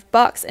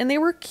 $5, and they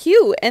were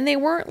cute, and they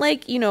weren't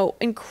like, you know,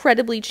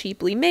 incredibly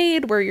cheaply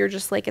made where you're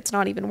just like, it's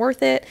not even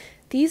worth it.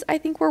 These I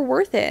think were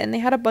worth it, and they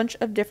had a bunch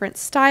of different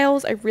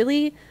styles. I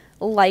really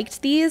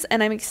liked these,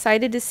 and I'm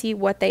excited to see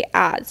what they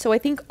add. So I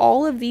think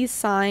all of these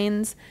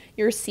signs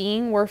you're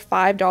seeing were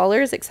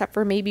 $5, except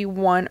for maybe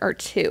one or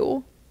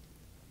two.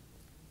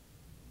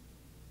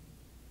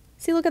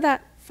 See, look at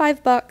that,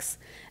 $5.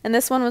 And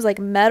this one was like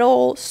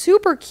metal,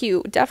 super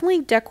cute.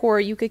 Definitely decor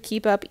you could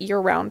keep up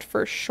year-round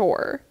for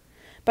sure.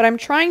 But I'm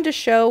trying to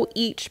show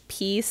each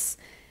piece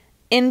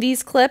in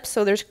these clips,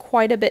 so there's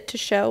quite a bit to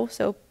show.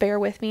 So bear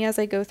with me as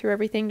I go through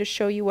everything to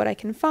show you what I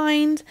can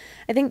find.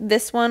 I think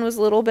this one was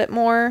a little bit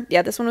more.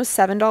 Yeah, this one was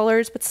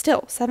 $7, but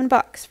still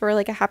 $7 for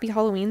like a Happy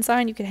Halloween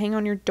sign you could hang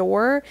on your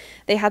door.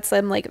 They had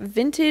some like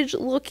vintage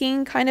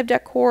looking kind of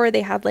decor.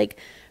 They had like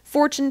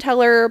fortune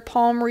teller,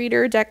 palm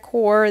reader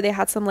decor. They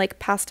had some like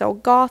pastel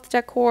goth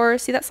decor.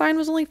 See, that sign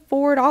was only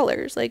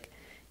 $4. Like,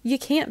 you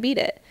can't beat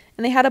it.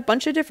 And they had a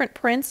bunch of different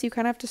prints. You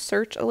kind of have to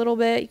search a little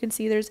bit. You can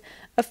see there's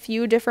a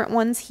few different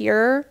ones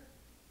here.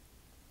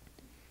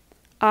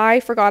 I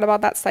forgot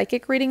about that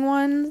psychic reading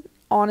one.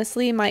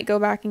 Honestly, might go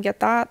back and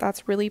get that.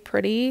 That's really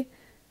pretty.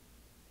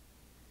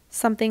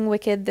 Something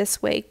Wicked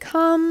This Way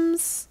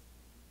Comes.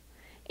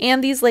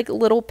 And these like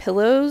little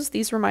pillows,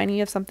 these remind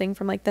me of something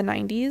from like the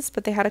 90s,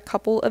 but they had a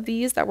couple of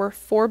these that were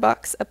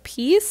 $4 a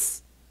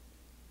piece.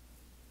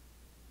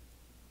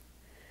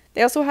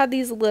 They also had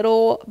these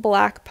little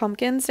black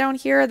pumpkins down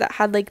here that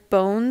had like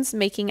bones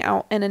making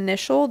out an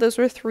initial. Those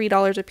were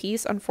 $3 a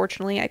piece.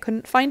 Unfortunately, I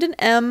couldn't find an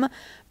M,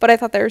 but I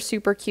thought they were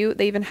super cute.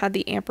 They even had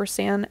the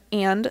ampersand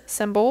and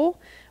symbol.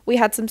 We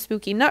had some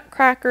spooky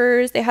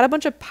nutcrackers. They had a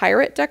bunch of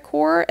pirate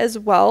decor as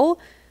well.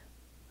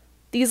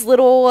 These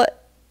little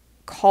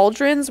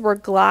cauldrons were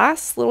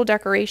glass little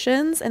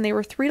decorations, and they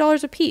were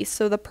 $3 a piece.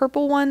 So the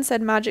purple one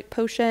said magic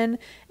potion,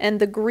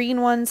 and the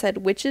green one said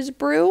witch's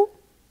brew.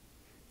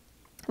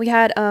 We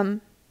had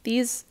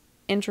these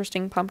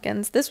interesting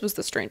pumpkins. This was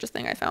the strangest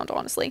thing I found,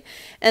 honestly.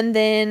 And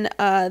then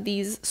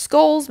these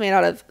skulls made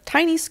out of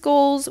tiny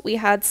skulls. We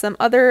had some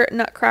other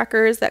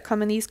nutcrackers that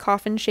come in these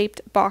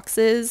coffin-shaped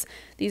boxes.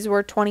 These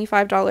were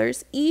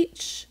 $25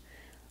 each.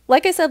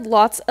 Like I said,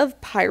 lots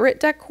of pirate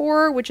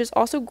decor, which is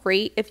also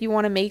great if you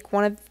want to make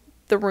one of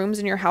the rooms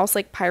in your house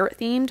like pirate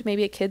themed,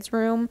 maybe a kid's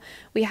room.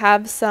 We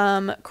have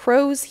some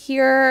crows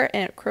here,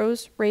 and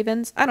crows,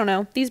 ravens, I don't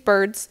know, these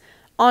birds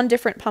on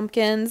different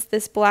pumpkins.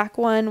 This black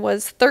one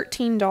was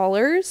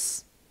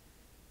 $13.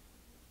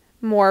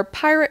 More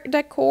pirate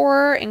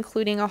decor,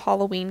 including a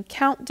Halloween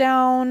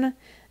countdown.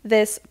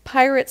 This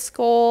pirate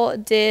skull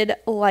did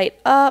light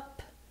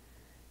up.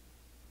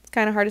 It's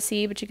kind of hard to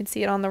see, but you can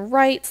see it on the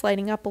right. It's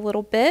lighting up a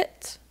little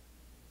bit.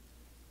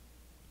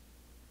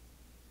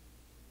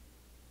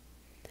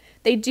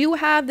 They do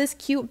have this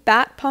cute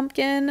bat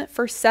pumpkin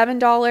for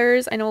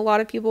 $7. I know a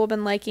lot of people have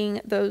been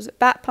liking those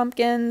bat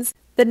pumpkins.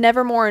 The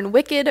Nevermore and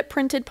Wicked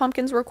printed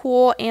pumpkins were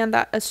cool, and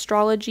that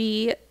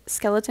astrology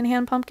skeleton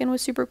hand pumpkin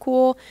was super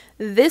cool.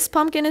 This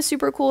pumpkin is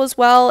super cool as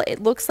well.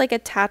 It looks like a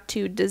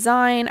tattooed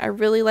design. I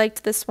really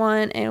liked this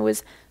one, and it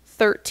was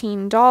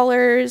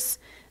 $13.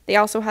 They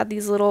also had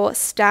these little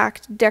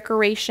stacked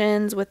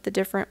decorations with the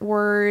different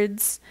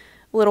words,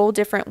 little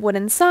different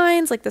wooden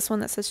signs, like this one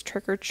that says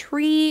trick or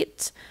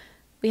treat.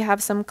 We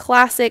have some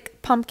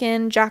classic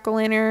pumpkin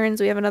jack-o'-lanterns.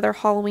 We have another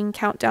Halloween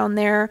countdown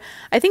there.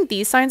 I think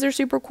these signs are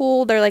super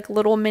cool. They're like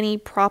little mini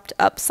propped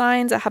up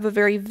signs that have a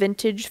very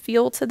vintage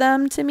feel to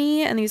them to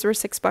me, and these were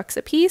 $6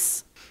 a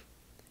piece.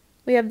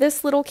 We have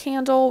this little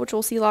candle, which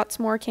we'll see lots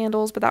more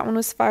candles, but that one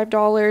was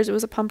 $5. It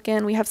was a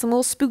pumpkin. We have some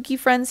little spooky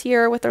friends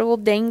here with their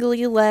little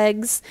dangly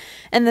legs.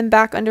 And then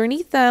back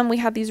underneath them, we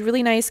have these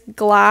really nice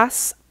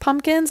glass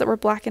pumpkins that were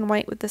black and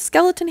white with the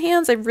skeleton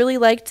hands. I really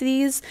liked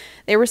these.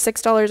 They were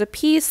 $6 a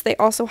piece. They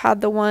also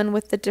had the one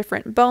with the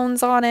different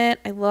bones on it.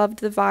 I loved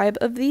the vibe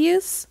of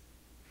these.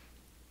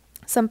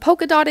 Some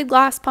polka dotted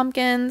glass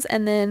pumpkins,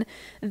 and then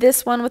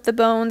this one with the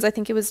bones, I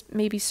think it was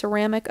maybe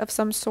ceramic of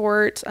some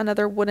sort,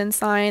 another wooden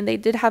sign. They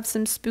did have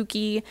some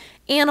spooky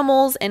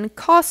animals and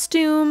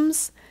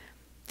costumes.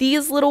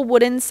 These little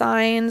wooden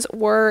signs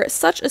were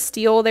such a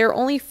steal. They were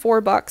only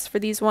 $4 for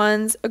these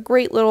ones. A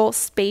great little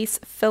space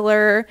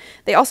filler.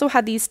 They also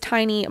had these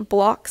tiny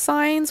block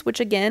signs, which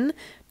again,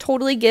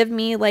 totally give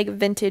me like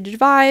vintage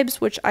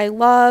vibes, which I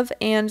love,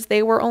 and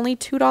they were only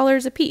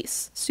 $2 a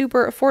piece.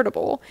 Super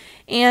affordable.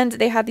 And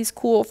they had these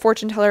cool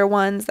fortune teller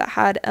ones that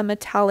had a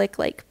metallic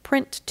like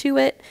print to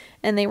it,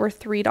 and they were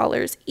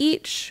 $3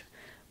 each.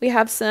 We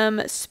have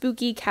some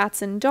spooky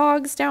cats and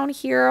dogs down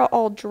here,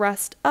 all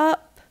dressed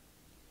up.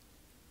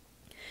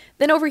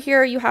 Then over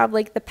here you have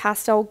like the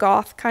pastel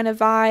goth kind of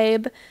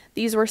vibe.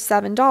 These were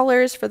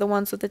 $7 for the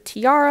ones with the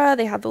tiara.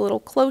 They had the little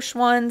cloche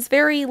ones,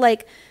 very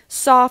like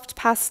soft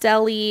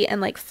pastel-y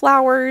and like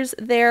flowers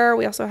there.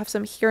 We also have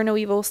some hear no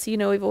evil, see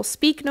no evil,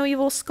 speak no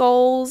evil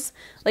skulls.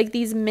 Like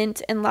these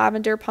mint and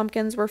lavender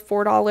pumpkins were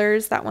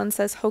 $4. That one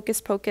says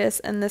hocus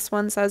pocus, and this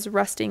one says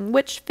resting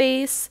witch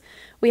face.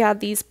 We have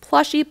these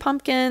plushy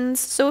pumpkins.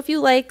 So if you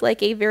like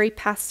a very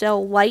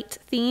pastel light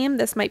theme,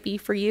 this might be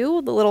for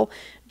you. The little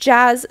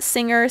jazz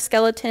singer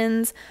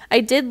skeletons.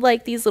 I did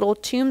like these little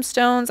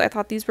tombstones. I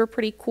thought these were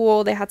pretty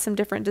cool. They had some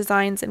different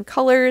designs and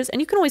colors, and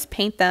you can always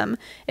paint them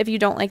if you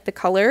don't like the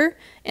color.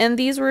 And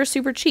these were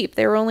super cheap.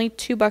 They were only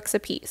 $2 a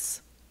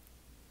piece.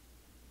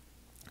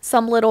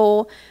 Some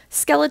little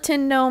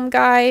skeleton gnome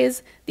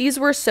guys. These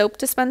were soap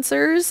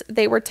dispensers.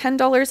 They were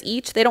 $10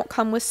 each. They don't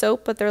come with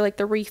soap, but they're like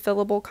the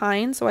refillable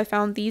kind. So I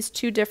found these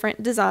two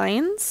different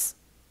designs.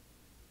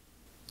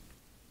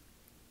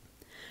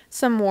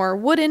 Some more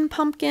wooden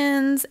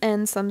pumpkins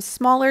and some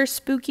smaller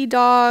spooky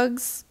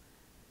dogs.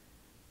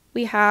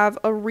 We have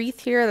a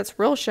wreath here that's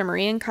real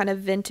shimmery and kind of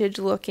vintage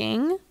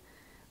looking.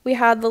 We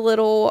had the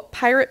little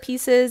pirate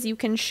pieces you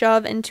can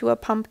shove into a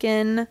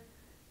pumpkin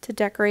to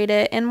decorate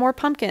it, and more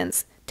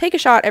pumpkins. Take a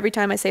shot every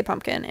time I say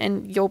pumpkin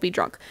and you'll be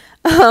drunk.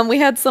 We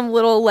had some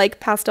little like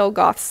pastel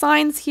goth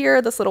signs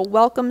here. This little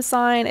welcome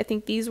sign. I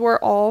think these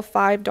were all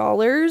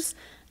 $5.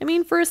 I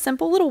mean, for a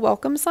simple little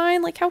welcome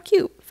sign, like how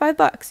cute,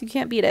 $5, you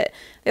can't beat it.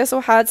 They also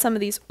had some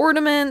of these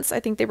ornaments. I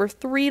think they were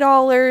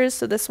 $3.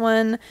 So this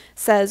one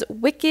says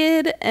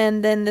Wicked,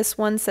 and then this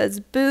one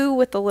says Boo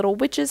with the little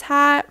witch's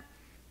hat.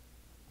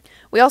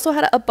 We also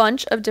had a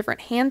bunch of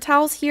different hand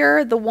towels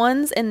here. The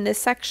ones in this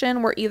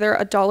section were either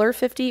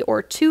 $1.50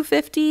 or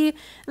 $2.50, and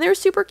they were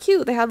super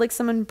cute. They had like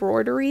some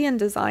embroidery and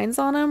designs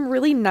on them,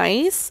 really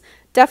nice.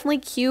 Definitely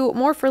cute,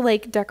 more for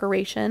like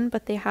decoration,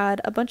 but they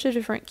had a bunch of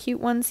different cute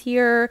ones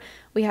here.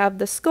 We have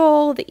the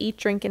skull, the eat,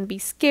 drink, and be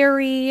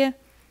scary,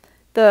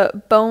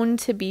 the bone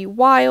to be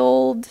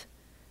wild,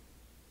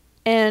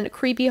 and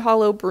Creepy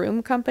Hollow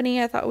Broom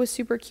Company I thought was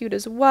super cute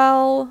as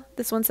well.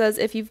 This one says,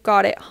 if you've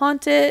got it,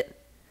 haunt it.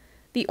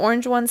 The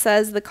orange one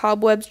says, the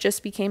cobwebs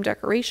just became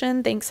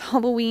decoration, thanks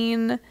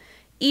Halloween.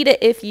 eat it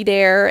if you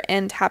dare,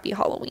 and happy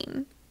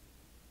Halloween.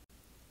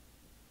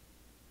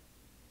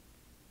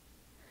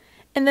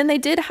 And then they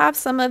did have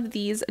some of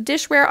these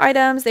dishware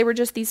items. They were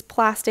just these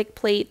plastic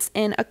plates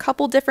in a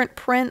couple different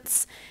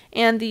prints,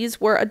 and these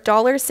were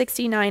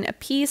 $1.69 a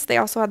piece. They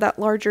also had that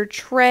larger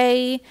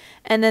tray,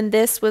 and then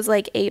this was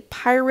like a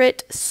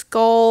pirate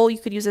skull. You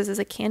could use this as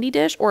a candy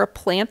dish or a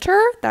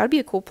planter. That would be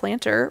a cool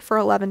planter for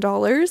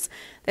 $11.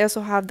 They also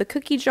have the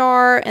cookie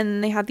jar,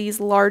 and they have these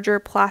larger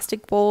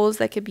plastic bowls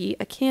that could be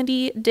a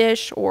candy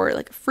dish or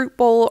like a fruit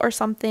bowl or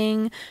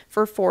something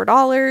for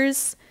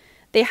 $4.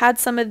 They had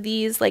some of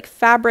these like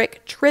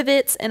fabric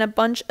trivets and a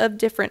bunch of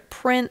different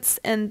prints,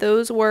 and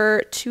those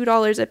were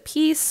 $2 a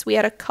piece. We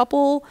had a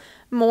couple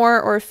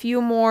more or a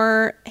few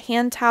more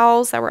hand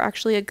towels that were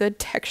actually a good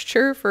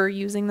texture for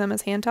using them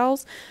as hand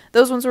towels.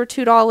 Those ones were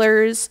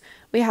 $2.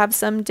 We have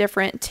some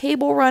different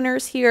table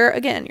runners here.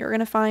 Again, you're going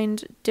to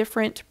find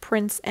different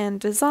prints and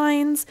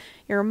designs.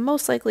 You're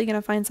most likely going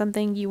to find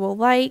something you will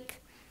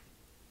like.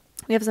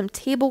 We have some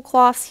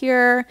tablecloths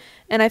here,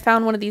 and I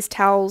found one of these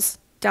towels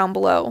down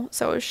below,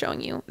 so I was showing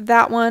you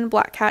that one,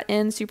 Black Cat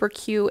Inn, super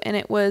cute, and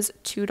it was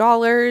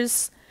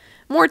 $2.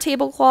 More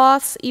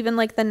tablecloths, even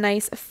like the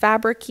nice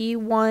fabric-y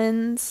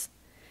ones.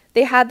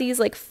 They had these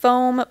like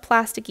foam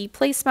plasticky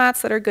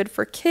placemats that are good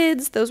for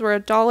kids. Those were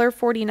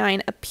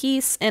 $1.49 a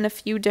piece and a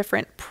few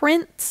different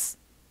prints.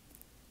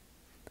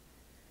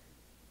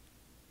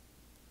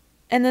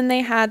 And then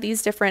they had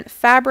these different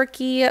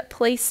fabric-y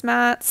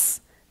placemats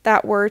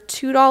that were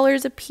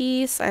 $2 a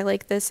piece. I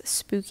like this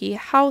spooky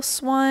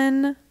house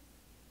one.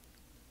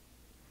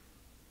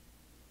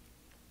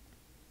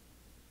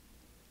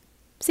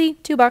 See,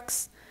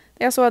 $2.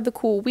 They also had the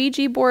cool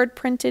Ouija board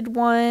printed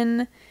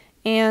one,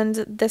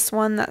 and this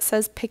one that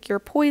says pick your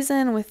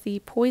poison with the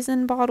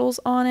poison bottles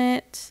on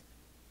it.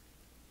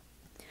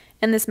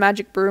 And this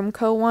Magic Broom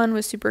Co. one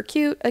was super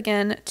cute.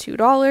 Again,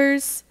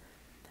 $2.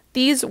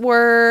 These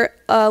were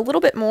a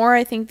little bit more.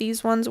 I think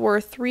these ones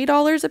were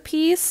 $3 a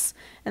piece,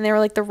 and they were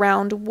like the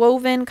round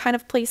woven kind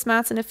of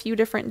placemats in a few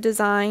different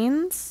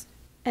designs.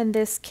 And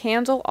this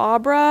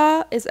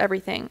candelabra is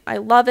everything. I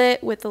love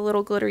it, with the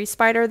little glittery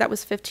spider. That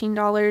was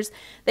 $15.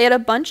 They had a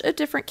bunch of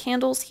different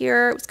candles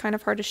here. It was kind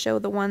of hard to show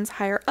the ones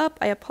higher up.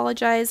 I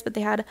apologize, but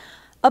they had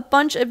a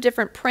bunch of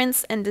different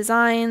prints and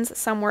designs.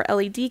 Some were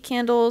LED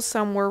candles,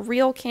 some were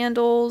real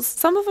candles.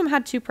 Some of them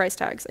had 2 price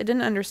tags. I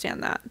didn't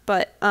understand that,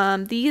 but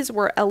these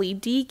were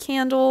LED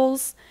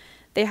candles.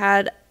 They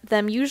had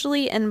them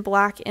usually in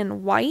black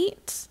and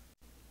white.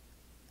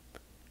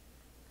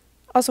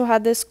 Also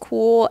had this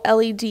cool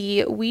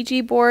LED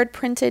Ouija board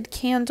printed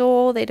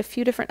candle. They had a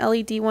few different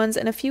LED ones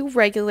and a few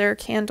regular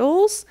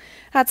candles.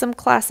 Had some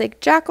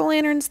classic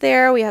jack-o'-lanterns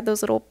there. We had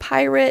those little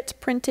pirate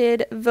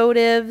printed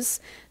votives.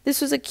 This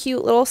was a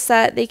cute little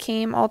set. They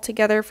came all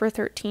together for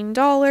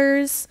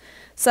 $13.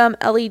 Some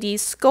LED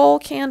skull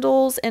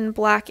candles in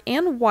black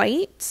and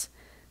white.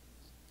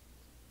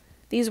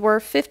 These were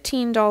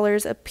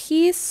 $15 a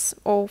piece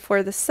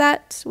for the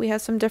set. We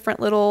have some different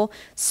little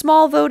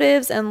small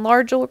votives and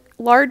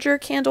larger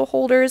candle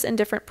holders in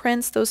different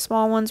prints. Those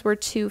small ones were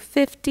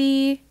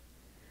 $2.50.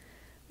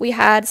 We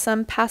had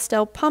some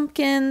pastel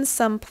pumpkins,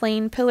 some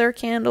plain pillar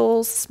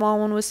candles. Small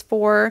one was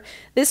 $4.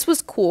 This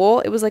was cool.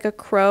 It was like a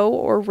crow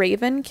or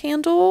raven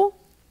candle.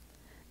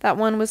 That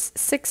one was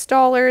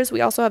 $6.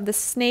 We also have the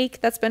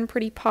snake that's been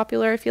pretty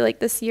popular, I feel like,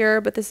 this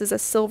year, but this is a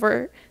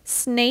silver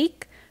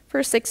snake for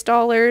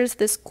 $6.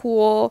 This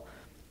cool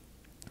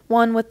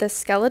one with the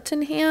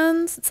skeleton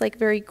hands. It's like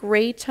very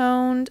gray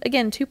toned.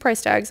 Again, 2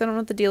 price tags. I don't know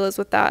what the deal is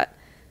with that.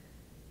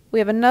 We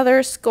have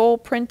another skull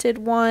printed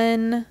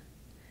one.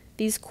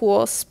 These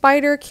cool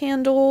spider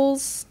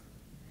candles.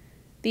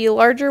 The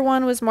larger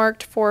one was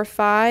marked for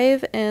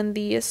 $5 and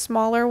the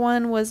smaller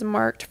one was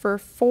marked for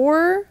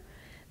 $4.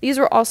 These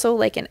were also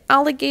like an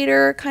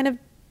alligator kind of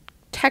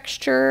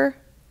texture.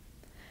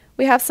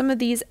 We have some of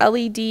these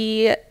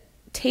LED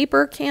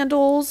taper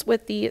candles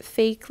with the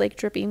fake like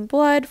dripping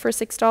blood for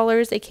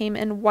 $6. They came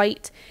in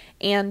white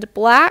and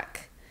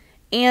black.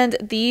 And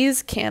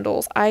these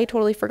candles, I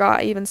totally forgot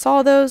I even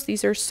saw those.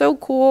 These are so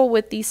cool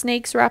with the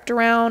snakes wrapped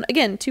around.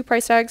 Again, 2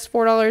 price tags,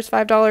 $4,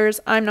 $5.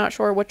 I'm not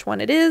sure which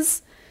one it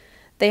is.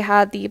 They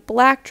had the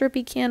black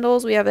drippy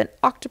candles. We have an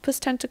octopus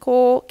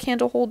tentacle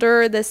candle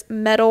holder, this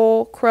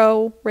metal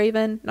crow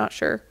raven, not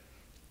sure.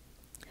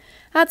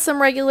 Had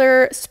some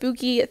regular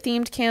spooky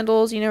themed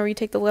candles, you know, where you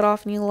take the lid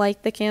off and you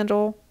light the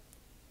candle.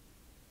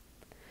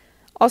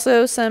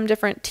 Also some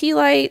different tea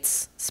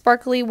lights,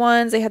 sparkly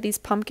ones. They had these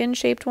pumpkin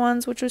shaped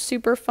ones, which was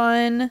super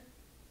fun.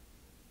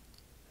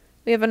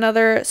 We have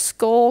another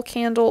skull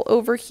candle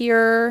over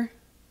here.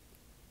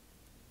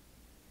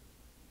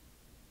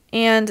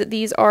 And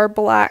these are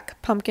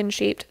black pumpkin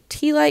shaped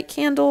tea light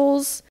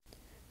candles.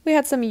 We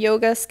had some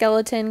yoga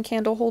skeleton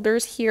candle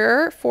holders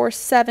here for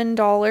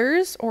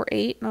 $7 or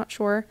 $8, not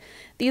sure.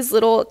 These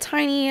little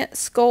tiny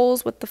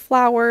skulls with the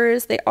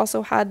flowers. They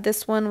also had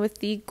this one with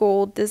the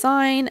gold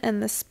design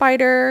and the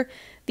spider.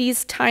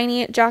 These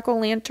tiny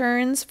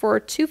jack-o'-lanterns for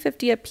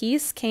 $2.50 a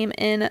piece came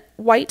in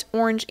white,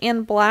 orange,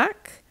 and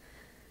black.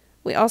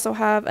 We also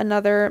have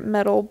another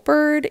metal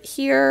bird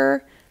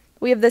here.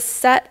 We have this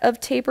set of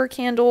taper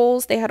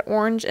candles. They had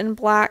orange and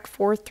black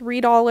for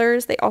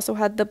 $3. They also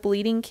had the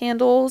bleeding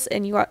candles,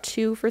 and you got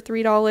 2 for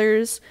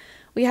 $3.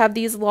 We have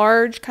these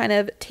large kind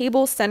of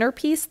table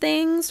centerpiece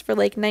things for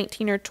like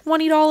 $19 or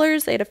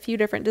 $20. They had a few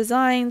different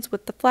designs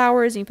with the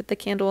flowers, and you put the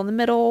candle in the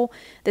middle.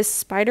 This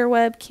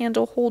spiderweb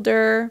candle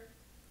holder.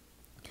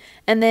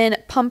 And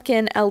then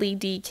pumpkin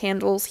LED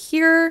candles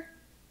here.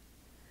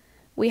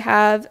 We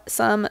have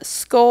some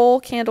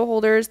skull candle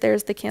holders.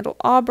 There's the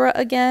candelabra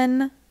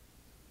again.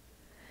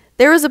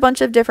 There was a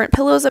bunch of different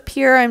pillows up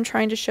here. I'm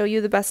trying to show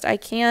you the best I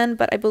can,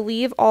 but I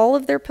believe all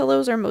of their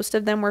pillows, or most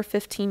of them, were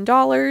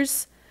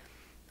 $15.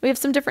 We have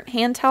some different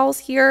hand towels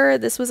here.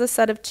 This was a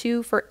set of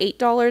 2 for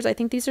 $8. I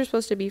think these are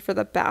supposed to be for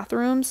the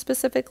bathroom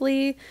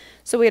specifically.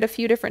 So we had a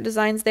few different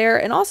designs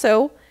there. And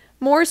also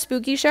more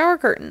spooky shower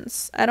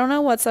curtains. I don't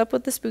know what's up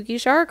with the spooky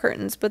shower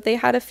curtains, but they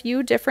had a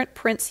few different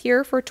prints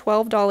here for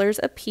 $12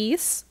 a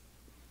piece.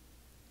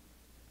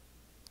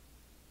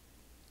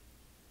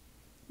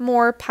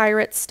 More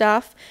pirate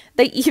stuff.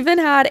 They even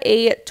had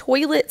a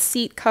toilet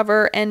seat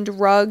cover and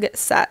rug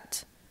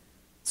set.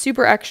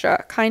 Super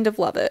extra. Kind of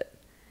love it.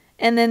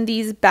 And then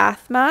these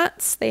bath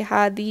mats, they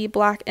had the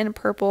black and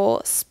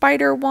purple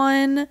spider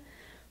one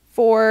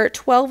for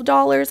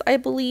 $12, I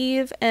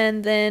believe.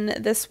 And then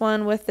this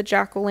one with the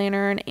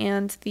jack-o'-lantern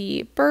and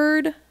the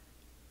bird.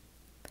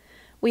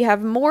 We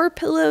have more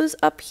pillows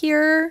up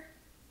here.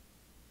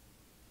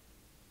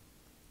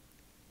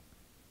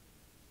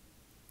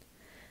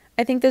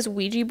 I think this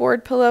Ouija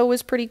board pillow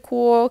was pretty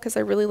cool because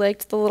I really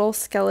liked the little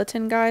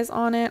skeleton guys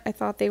on it. I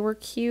thought they were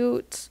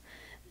cute.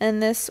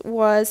 And this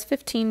was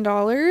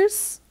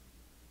 $15.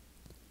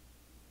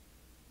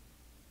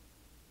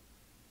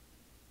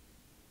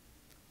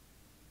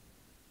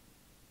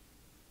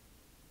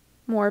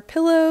 More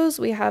pillows.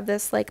 We have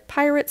this like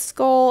pirate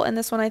skull, and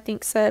this one I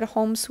think said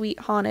Home Sweet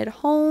Haunted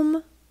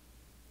Home.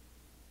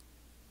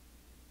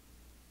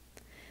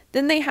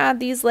 Then they had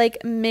these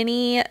like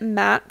mini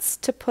mats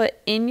to put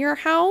in your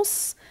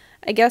house.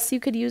 I guess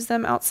you could use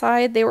them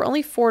outside. They were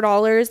only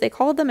 $4. They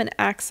called them an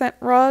accent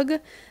rug,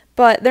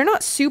 but they're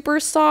not super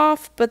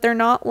soft, but they're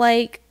not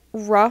like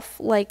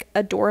rough like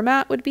a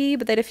doormat would be,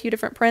 but they had a few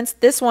different prints.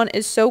 This one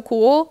is so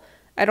cool.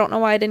 I don't know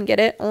why I didn't get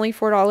it. Only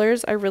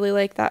 $4. I really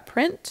like that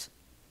print.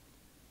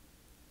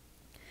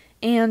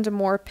 And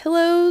more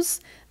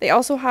pillows. They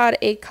also had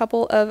a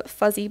couple of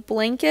fuzzy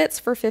blankets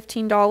for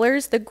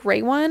 $15. The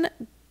gray one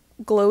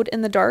glowed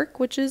in the dark,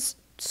 which is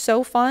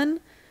so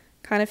fun.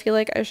 Kind of feel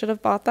like I should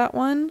have bought that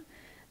one.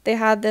 They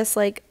had this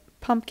like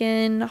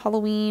pumpkin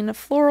Halloween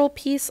floral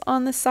piece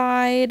on the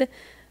side.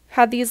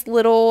 Had these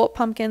little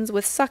pumpkins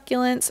with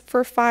succulents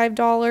for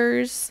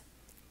 $5.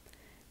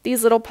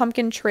 These little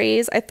pumpkin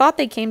trays, I thought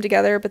they came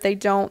together, but they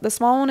don't. The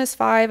small one is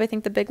 $5. I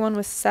think the big one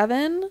was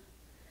 $7.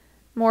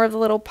 More of the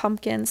little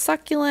pumpkin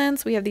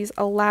succulents. We have these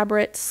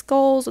elaborate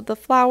skulls with the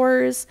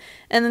flowers.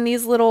 And then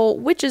these little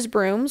witch's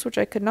brooms, which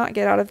I could not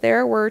get out of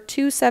there, were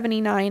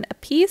 $2.79 a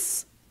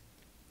piece.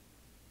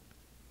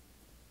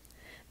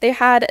 They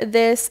had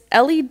this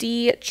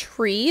LED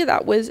tree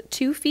that was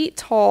 2 feet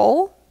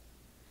tall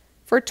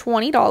for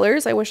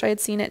 $20. I wish I had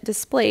seen it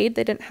displayed.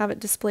 They didn't have it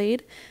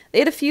displayed. They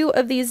had a few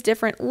of these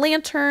different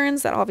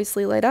lanterns that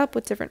obviously light up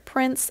with different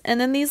prints.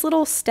 And then these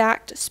little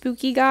stacked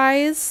spooky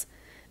guys.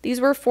 These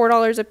were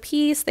 $4 a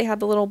piece. They had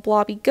the little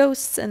blobby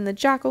ghosts and the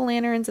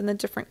jack-o'-lanterns and the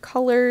different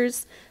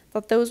colors.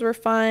 Thought those were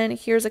fun.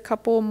 Here's a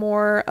couple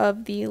more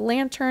of the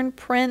lantern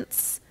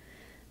prints.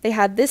 They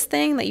had this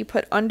thing that you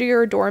put under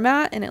your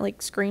doormat and it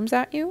like screams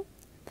at you.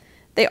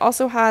 They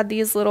also had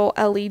these little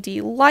LED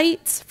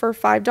lights for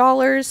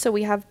 $5. So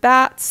we have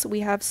bats, we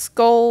have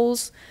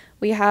skulls,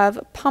 we have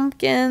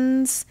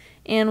pumpkins,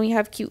 and we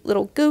have cute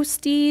little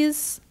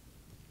ghosties.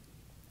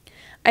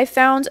 I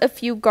found a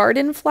few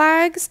garden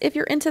flags if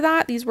you're into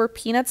that. These were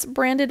Peanuts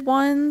branded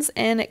ones,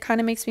 and it kind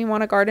of makes me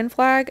want a garden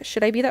flag.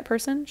 Should I be that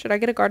person? Should I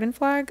get a garden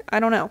flag? I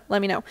don't know.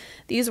 Let me know.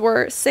 These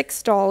were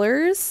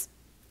 $6.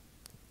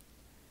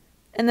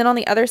 And then on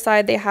the other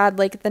side, they had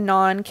like the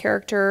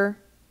non-character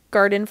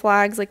garden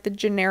flags, like the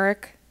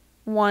generic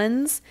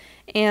ones.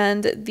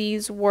 And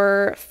these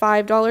were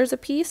 $5 a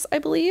piece, I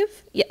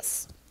believe.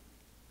 Yes.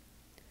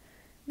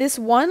 This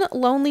one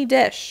lonely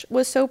dish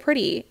was so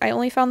pretty. I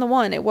only found the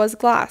one. It was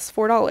glass,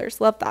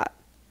 $4. Love that.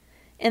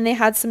 And they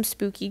had some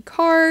spooky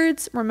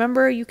cards.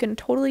 Remember, you can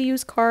totally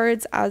use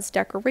cards as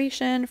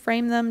decoration,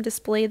 frame them,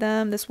 display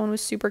them. This one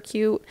was super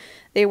cute.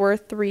 They were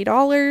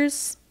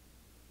 $3.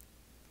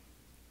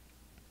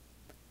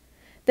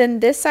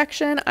 Then this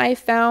section, I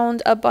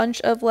found a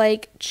bunch of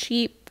like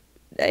cheap,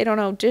 I don't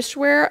know,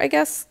 dishware, I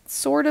guess,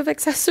 sort of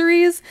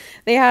accessories.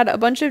 They had a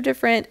bunch of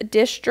different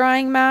dish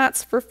drying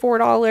mats for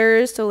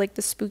 $4. So like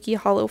the spooky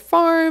hollow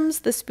farms,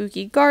 the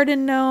spooky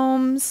garden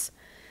gnomes,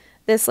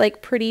 this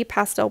like pretty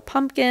pastel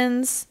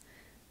pumpkins,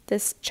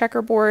 this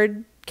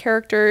checkerboard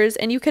characters,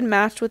 and you can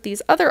match with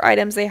these other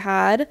items they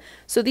had.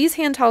 So these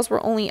hand towels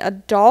were only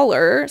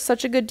 $1,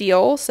 such a good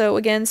deal. So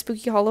again,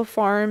 Spooky Hollow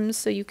Farms,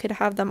 so you could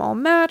have them all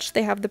matched.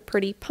 They have the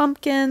pretty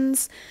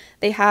pumpkins.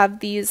 They have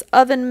these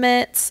oven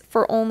mitts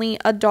for only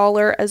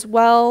 $1 as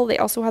well. They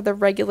also have the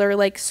regular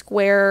like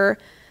square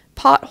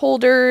pot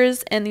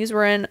holders, and these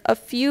were in a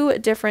few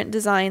different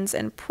designs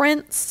and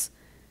prints.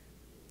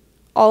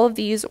 All of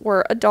these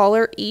were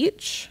 $1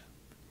 each.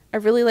 I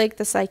really like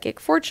the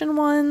Psychic Fortune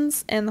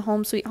ones and the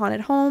Home Sweet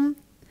Haunted Home.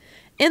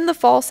 In the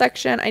fall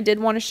section, I did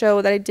want to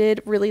show that I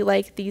did really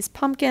like these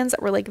pumpkins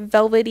that were like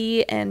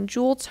velvety and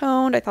jewel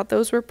toned. I thought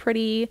those were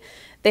pretty.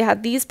 They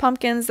had these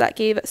pumpkins that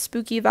gave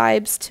spooky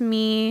vibes to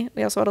me.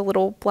 We also had a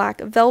little black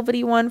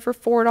velvety one for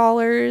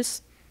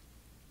 $4.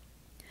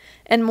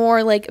 And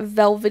more like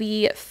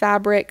velvety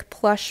fabric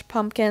plush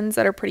pumpkins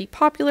that are pretty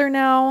popular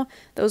now.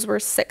 Those were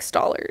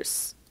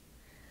 $6.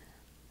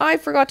 I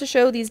forgot to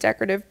show these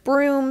decorative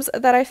brooms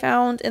that I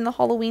found in the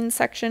Halloween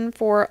section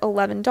for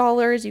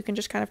 $11. You can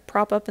just kind of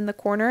prop up in the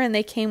corner, and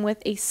they came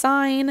with a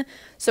sign.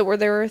 So where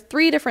there were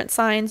 3 different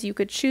signs you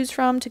could choose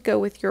from to go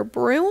with your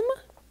broom.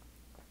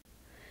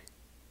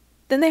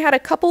 Then they had a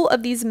couple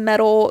of these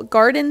metal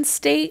garden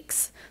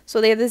stakes. So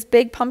they have this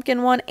big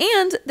pumpkin one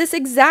and this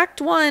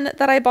exact one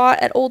that I bought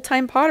at Old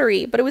Time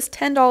Pottery, but it was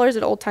 $10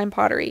 at Old Time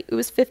Pottery. It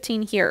was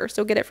 $15 here,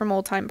 so get it from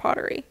Old Time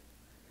Pottery.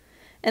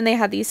 And they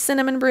had these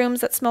cinnamon brooms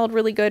that smelled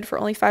really good for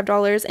only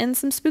 $5, and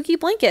some spooky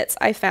blankets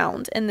I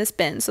found in this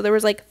bin. So there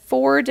was like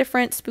 4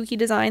 different spooky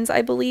designs,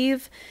 I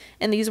believe,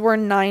 and these were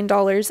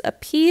 $9 a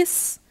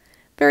piece.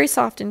 Very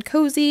soft and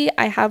cozy.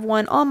 I have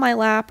one on my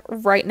lap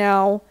right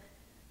now.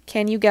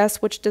 Can you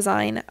guess which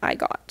design I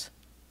got?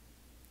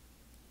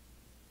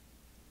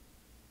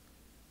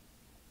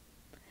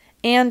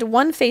 And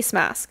one face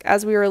mask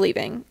as we were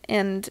leaving,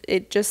 and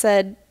it just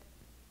said,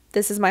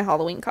 "This is my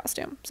Halloween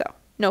costume," so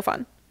no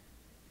fun.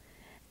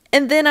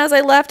 And then as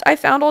I left, I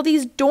found all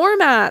these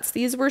doormats.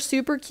 These were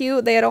super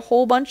cute. They had a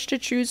whole bunch to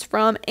choose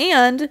from,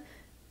 and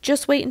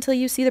just wait until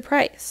you see the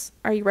price.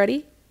 Are you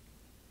ready?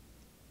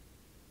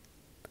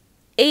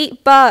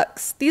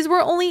 $8. These were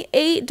only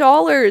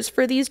 $8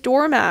 for these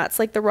doormats,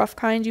 like the rough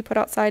kind you put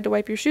outside to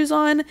wipe your shoes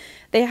on.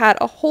 They had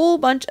a whole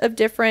bunch of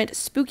different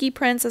spooky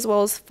prints as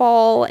well as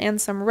fall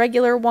and some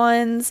regular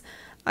ones.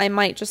 I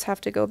might just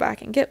have to go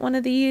back and get one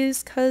of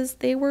these because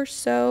they were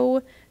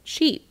so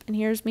cheap. And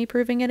here's me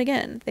proving it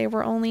again. They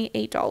were only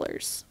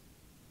 $8.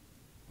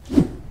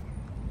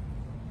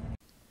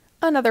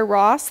 Another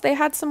Ross. They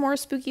had some more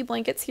spooky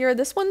blankets here.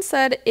 This one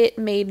said it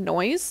made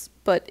noise,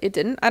 but it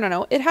didn't. I don't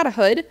know. It had a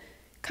hood.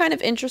 Kind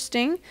of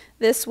interesting.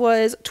 This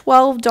was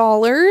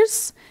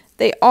 $12.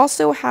 They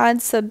also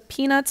had some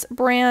Peanuts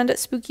brand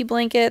spooky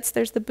blankets.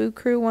 There's the Boo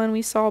Crew one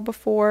we saw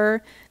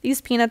before.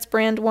 These Peanuts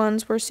brand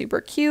ones were super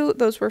cute.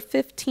 Those were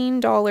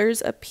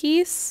 $15 a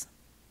piece.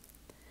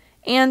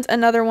 And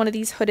another one of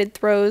these hooded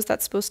throws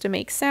that's supposed to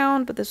make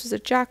sound, but this was a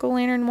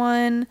jack-o'-lantern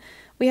one.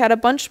 We had a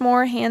bunch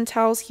more hand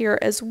towels here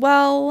as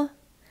well,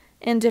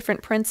 in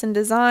different prints and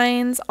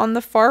designs. On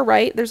the far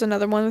right, there's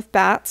another one with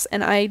bats,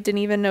 and I didn't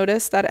even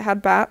notice that it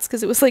had bats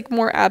because it was like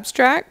more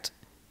abstract.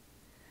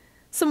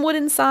 Some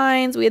wooden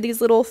signs. We had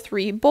these little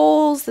 3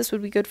 bowls. This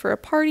would be good for a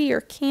party or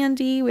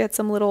candy. We had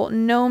some little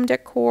gnome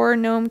decor,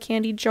 gnome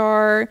candy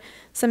jar,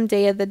 some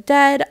Day of the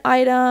Dead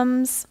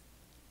items.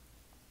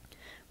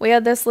 We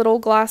had this little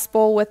glass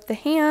bowl with the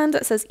hand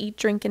that says eat,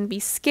 drink, and be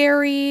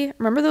scary.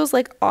 Remember those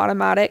like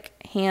automatic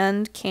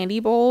hand candy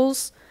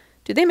bowls?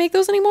 Do they make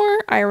those anymore?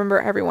 I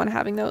remember everyone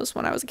having those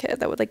when I was a kid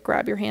that would like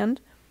grab your hand.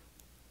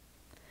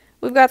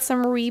 We've got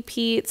some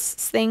repeats,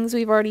 things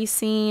we've already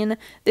seen.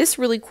 This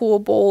really cool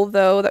bowl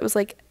though that was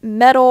like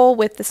metal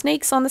with the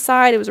snakes on the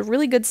side. It was a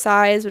really good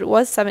size, but it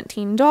was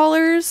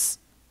 $17.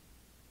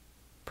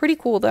 Pretty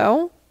cool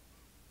though.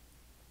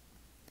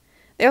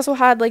 They also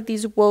had like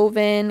these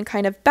woven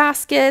kind of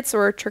baskets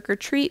or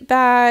trick-or-treat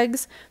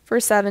bags for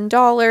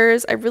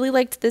 $7. I really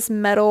liked this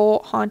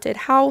metal haunted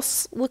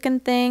house looking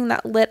thing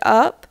that lit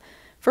up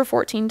for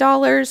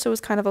 $14. So it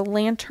was kind of a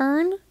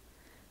lantern.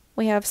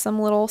 We have some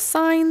little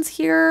signs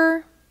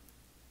here.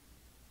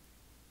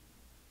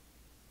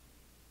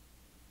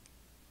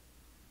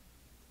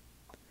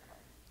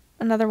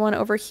 Another one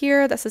over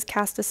here that says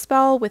cast a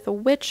spell with a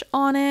witch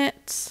on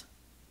it.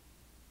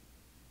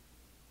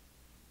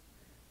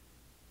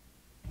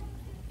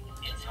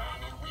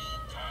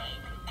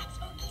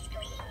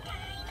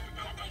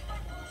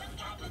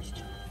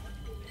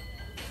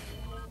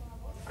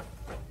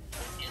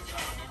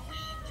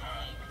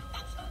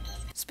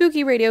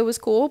 Spooky radio was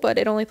cool, but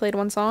it only played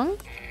one song.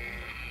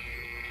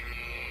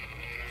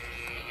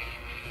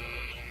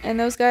 And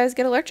those guys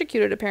get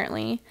electrocuted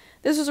apparently.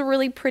 This was a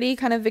really pretty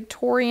kind of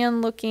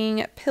Victorian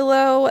looking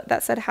pillow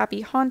that said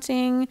happy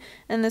haunting,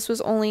 and this was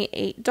only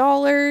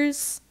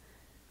 $8.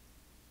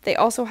 They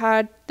also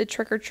had the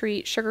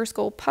trick-or-treat sugar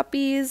skull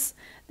puppies.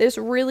 This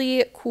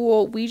really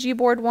cool Ouija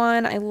board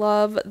one. I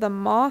love the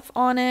moth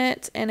on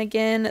it. And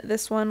again,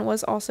 this one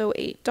was also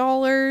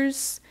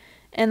 $8.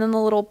 And then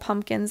the little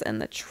pumpkins in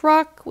the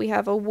truck. We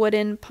have a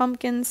wooden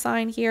pumpkin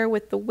sign here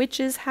with the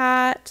witch's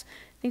hat.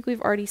 think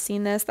we've already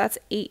seen this. That's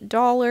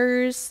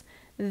 $8.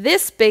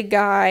 This big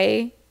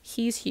guy,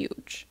 he's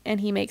huge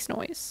and he makes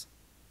noise.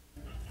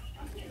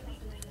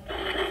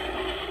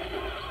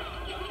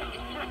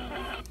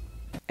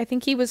 I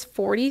think he was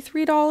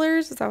 $43.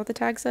 Is that what the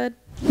tag said?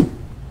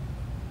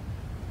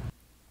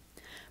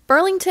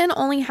 Burlington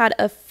only had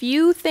a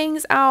few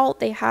things out.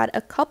 They had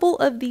a couple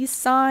of these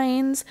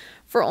signs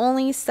for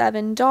only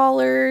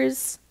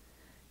 $7.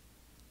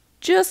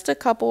 Just a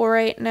couple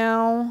right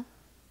now.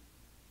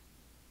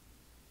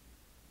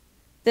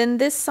 Then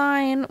this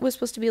sign was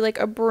supposed to be like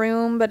a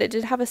broom, but it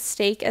did have a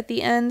stake at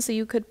the end, so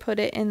you could put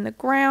it in the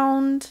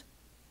ground.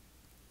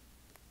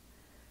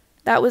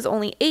 That was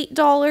only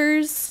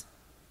 $8.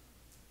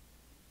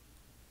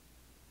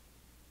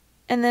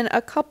 And then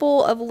a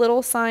couple of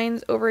little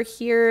signs over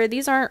here.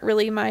 These aren't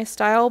really my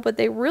style, but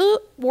they were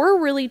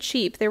really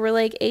cheap. They were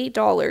like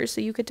 $8, so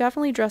you could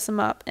definitely dress them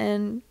up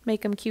and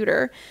make them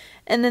cuter.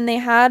 And then they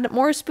had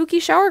more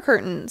spooky shower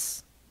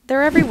curtains.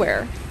 They're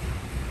everywhere.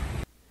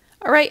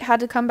 All right,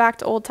 had to come back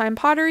to Old Time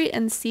Pottery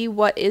and see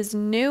what is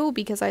new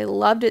because I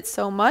loved it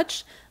so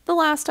much. The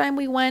last time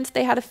we went,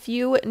 they had a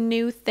few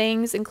new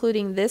things,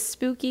 including this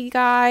spooky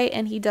guy,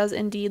 and he does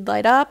indeed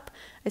light up.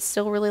 I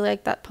still really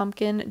like that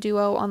pumpkin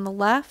duo on the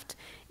left,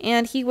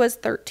 and he was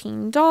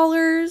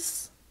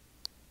 $13.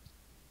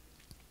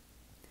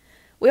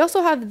 We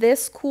also have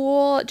this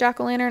cool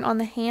jack-o'-lantern on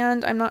the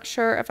hand. I'm not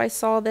sure if I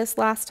saw this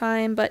last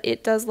time, but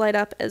it does light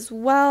up as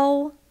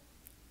well.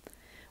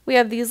 We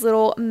have these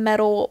little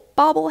metal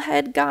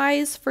bobblehead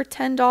guys for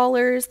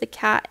 $10, the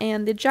cat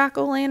and the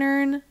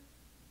jack-o'-lantern.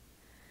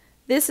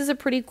 This is a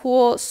pretty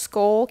cool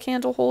skull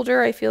candle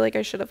holder. I feel like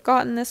I should have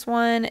gotten this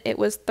one. It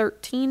was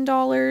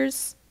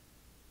 $13.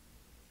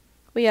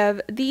 We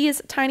have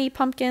these tiny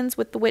pumpkins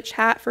with the witch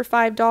hat for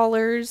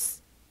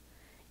 $5.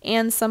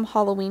 And some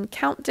Halloween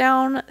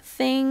countdown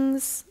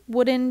things,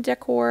 wooden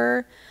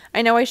decor.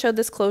 I know I showed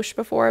this cloche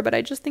before, but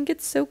I just think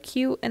it's so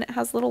cute and it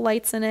has little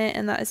lights in it,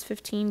 and that is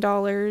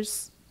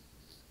 $15.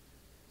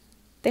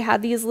 They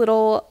had these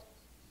little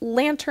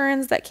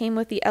lanterns that came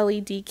with the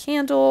LED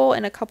candle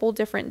and a couple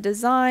different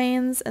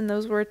designs, and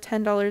those were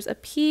 $10 a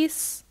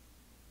piece.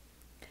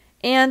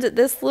 And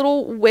this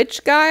little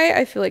witch guy,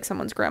 I feel like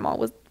someone's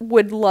grandma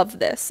would love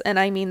this, and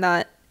I mean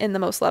that in the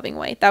most loving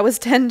way. That was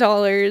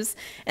 $10.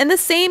 And the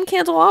same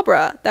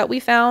candelabra that we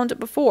found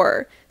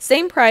before.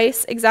 Same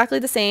price, exactly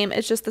the same,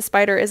 it's just the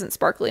spider isn't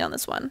sparkly on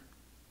this one.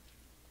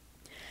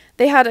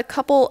 They had a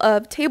couple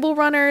of table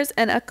runners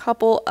and a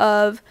couple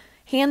of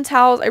hand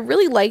towels. I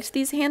really liked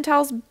these hand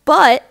towels,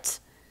 but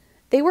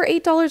they were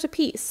 $8 a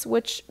piece,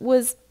 which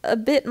was a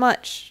bit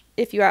much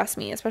if you ask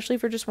me, especially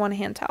for just one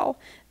hand towel.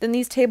 Then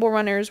these table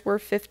runners were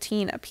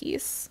 $15 a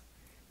piece.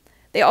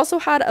 They also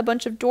had a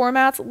bunch of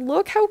doormats.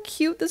 Look how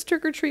cute this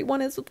trick-or-treat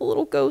one is with the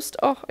little ghost.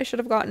 Oh, I should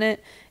have gotten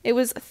it. It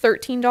was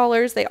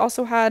 $13. They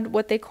also had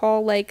what they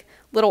call like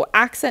little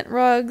accent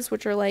rugs,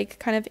 which are like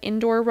kind of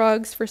indoor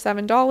rugs for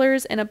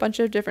 $7, and a bunch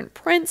of different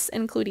prints,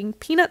 including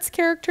Peanuts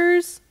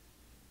characters.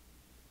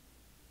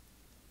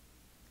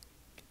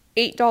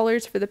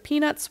 $8 for the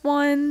Peanuts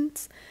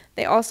ones.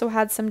 They also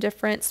had some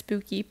different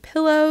spooky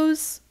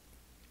pillows.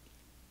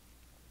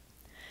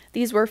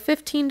 These were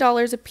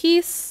 $15 a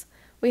piece.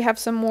 We have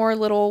some more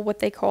little what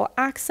they call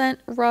accent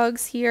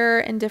rugs here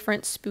and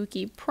different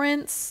spooky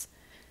prints.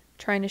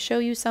 Trying to show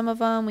you some of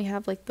them. We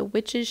have like the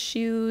witch's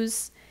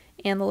shoes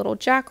and the little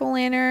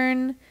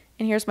jack-o'-lantern.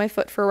 And here's my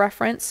foot for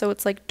reference. So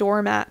it's like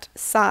doormat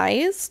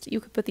sized. You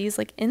could put these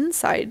like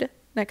inside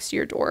next to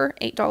your door.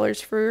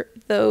 $8 for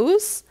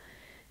those.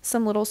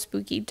 Some little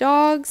spooky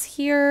dogs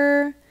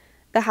here.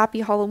 The Happy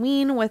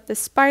Halloween with the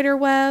spider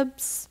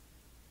webs.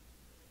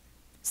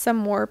 Some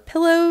more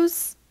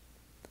pillows.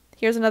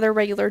 Here's another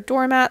regular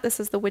doormat. This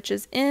is the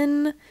Witch's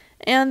Inn.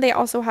 And they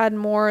also had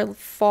more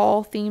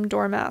fall themed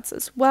doormats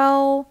as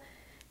well.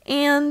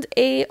 And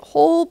a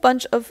whole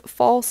bunch of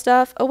fall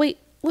stuff. Oh wait,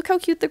 look how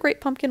cute the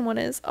Great Pumpkin one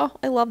is. Oh,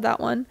 I love that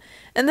one.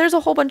 And there's a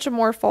whole bunch of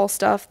more fall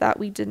stuff that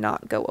we did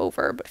not go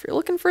over. But if you're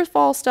looking for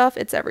fall stuff,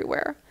 it's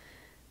everywhere.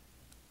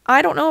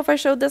 I don't know if I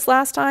showed this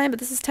last time, but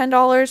this is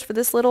 $10 for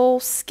this little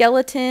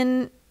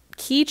skeleton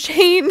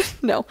keychain.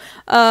 No,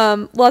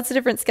 lots of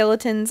different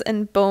skeletons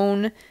and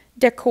bone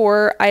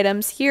decor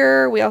items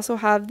here. We also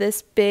have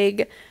this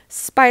big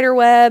spider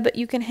web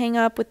you can hang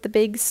up with the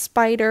big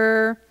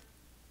spider.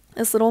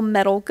 This little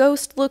metal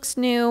ghost looks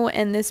new,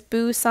 and this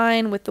boo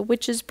sign with the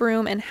witch's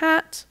broom and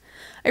hat.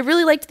 I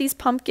really liked these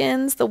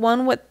pumpkins. The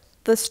one with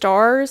the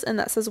stars and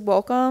that says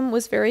welcome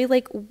was very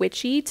like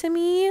witchy to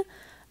me.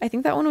 I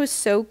think that one was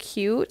so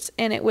cute,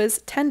 and it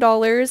was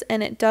 $10,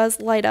 and it does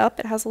light up.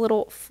 It has a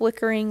little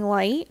flickering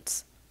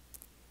light.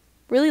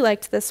 Really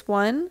liked this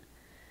one.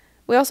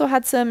 We also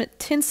had some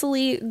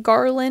tinsely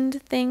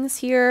garland things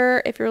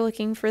here if you're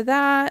looking for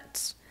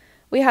that.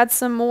 We had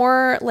some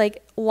more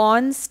like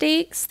lawn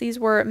stakes. These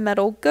were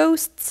metal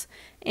ghosts,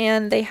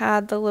 and they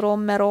had the little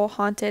metal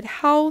haunted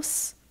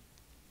house.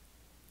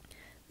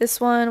 This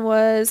one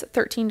was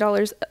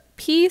 $13 a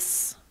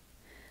piece.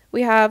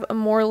 We have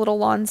more little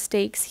lawn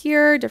stakes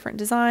here, different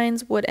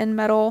designs, wood and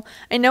metal.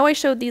 I know I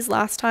showed these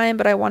last time,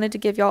 but I wanted to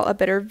give y'all a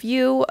better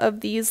view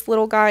of these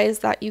little guys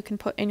that you can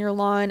put in your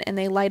lawn, and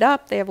they light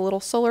up. They have a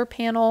little solar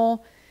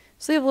panel.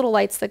 So they have little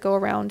lights that go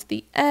around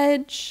the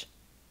edge.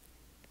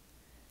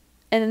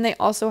 And then they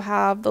also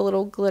have the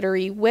little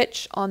glittery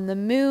witch on the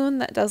moon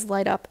that does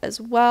light up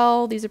as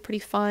well. These are pretty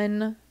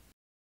fun.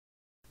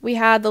 We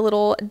had the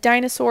little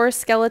dinosaur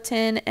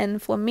skeleton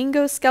and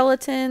flamingo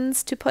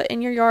skeletons to put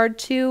in your yard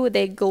too.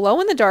 They glow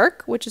in the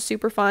dark, which is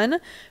super fun,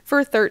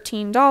 for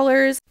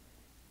 $13.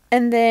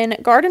 And then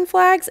garden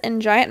flags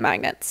and giant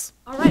magnets.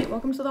 All right,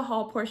 welcome to the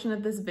haul portion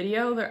of this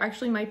video. There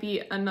actually might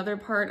be another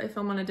part I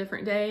film on a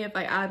different day if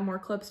I add more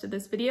clips to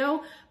this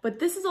video, but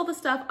this is all the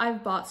stuff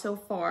I've bought so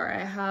far.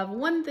 I have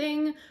one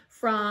thing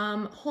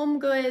from Home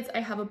Goods.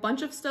 I have a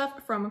bunch of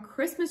stuff from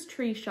Christmas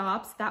tree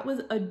shops. That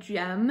was a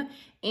gem,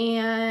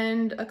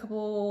 and a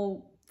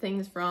couple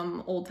things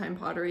from Old Time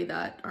Pottery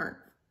that aren't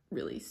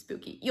really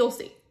spooky. You'll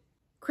see.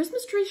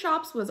 Christmas tree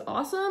shops was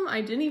awesome.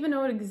 I didn't even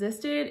know it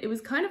existed. It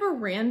was kind of a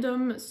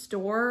random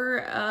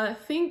store.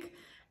 Think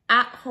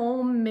at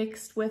home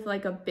mixed with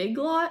like a Big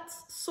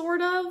Lots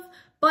sort of,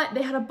 but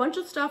they had a bunch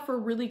of stuff for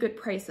really good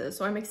prices.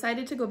 So I'm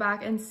excited to go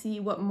back and see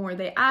what more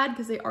they add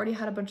because they already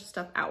had a bunch of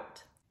stuff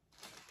out.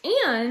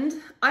 And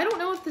I don't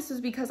know if this is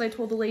because I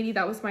told the lady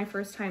that was my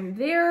first time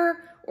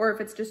there, or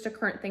if it's just a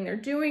current thing they're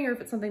doing, or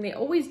if it's something they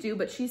always do,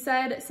 but she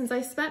said since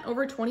I spent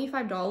over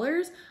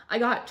 $25, I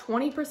got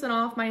 20%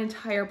 off my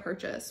entire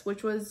purchase,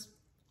 which was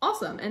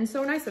awesome and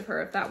so nice of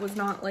her if that was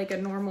not like a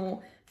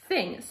normal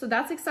thing. So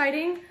that's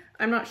exciting.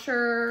 I'm not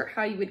sure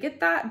how you would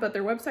get that, but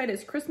their website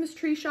is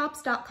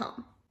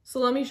christmastreeshops.com. So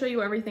let me show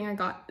you everything I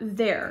got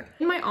there.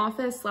 In my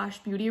office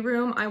 / beauty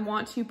room, I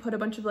want to put a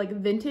bunch of like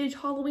vintage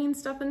Halloween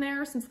stuff in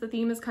there. Since the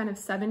theme is kind of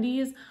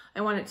 70s,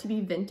 I want it to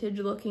be vintage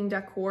looking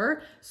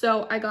decor.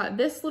 So I got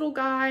this little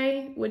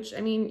guy, which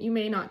I mean, you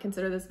may not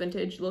consider this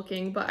vintage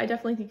looking, but I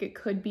definitely think it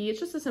could be. It's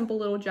just a simple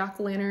little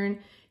jack-o'-lantern.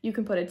 You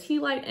can put a tea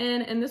light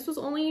in, and this was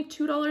only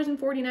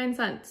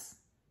 $2.49.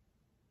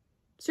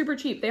 Super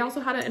cheap. They also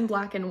had it in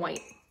black and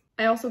white.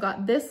 I also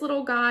got this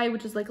little guy,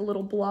 which is like a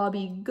little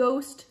blobby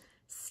ghost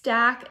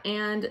stack,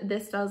 and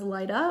this does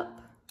light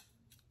up.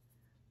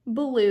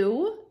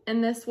 Blue,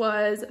 and this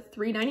was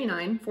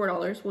 $3.99,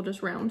 $4, we'll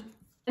just round.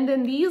 And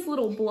then these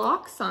little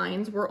block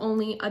signs were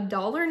only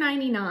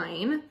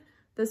 $1.99.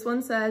 This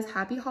one says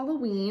Happy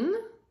Halloween.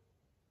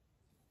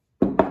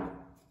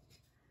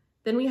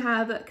 Then we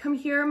have Come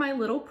Here My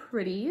Little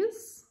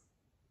Pretties.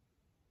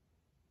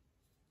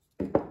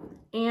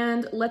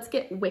 And Let's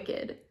Get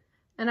Wicked.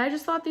 And I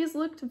just thought these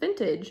looked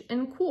vintage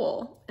and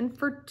cool. And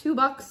for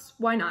 $2,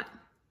 why not?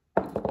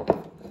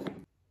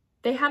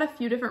 They had a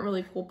few different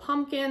really cool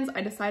pumpkins.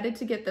 I decided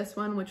to get this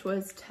one, which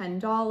was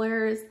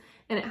 $10,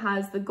 and it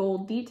has the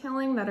gold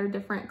detailing that are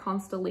different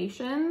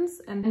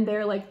constellations, and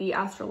they're like the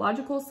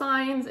astrological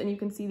signs, and you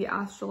can see the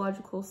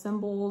astrological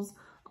symbols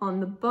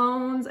on the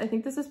bones. I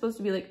think this is supposed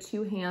to be like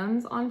 2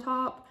 hands on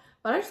top,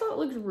 but I just thought it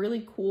looked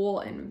really cool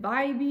and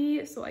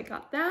vibey, so I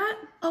got that.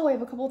 Oh, I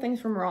have a couple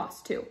things from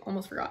Ross too,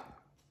 almost forgot.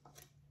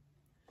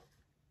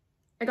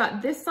 I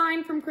got this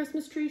sign from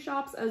Christmas tree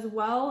shops as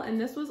well,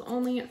 and this was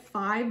only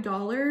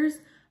 $5.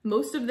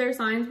 Most of their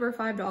signs were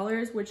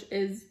 $5, which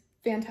is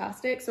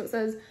fantastic. So it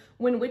says,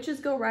 when witches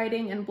go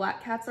riding and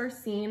black cats are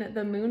seen,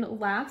 the moon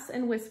laughs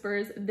and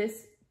whispers,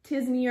 this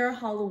 'tis near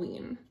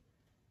Halloween.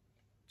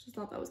 Just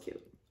thought that was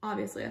cute.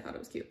 Obviously, I thought it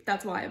was cute.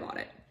 That's why I bought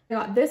it. I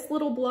got this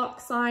little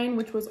block sign,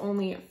 which was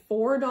only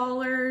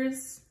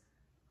 $4.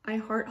 I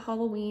heart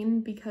Halloween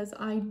because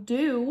I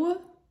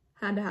do.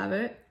 Had to have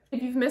it.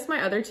 If you've missed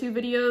my other 2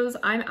 videos,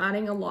 I'm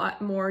adding a lot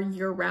more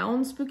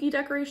year-round spooky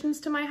decorations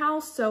to my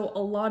house, so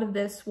a lot of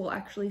this will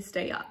actually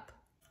stay up.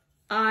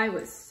 I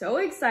was so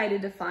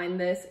excited to find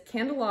this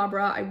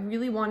candelabra. I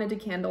really wanted a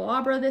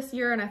candelabra this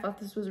year, and I thought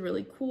this was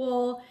really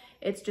cool.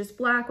 It's just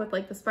black with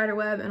like the spider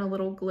web and a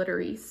little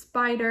glittery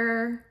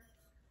spider.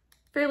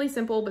 Fairly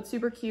simple, but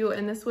super cute,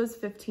 and this was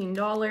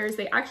 $15.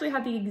 They actually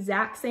had the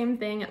exact same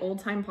thing at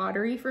Old Time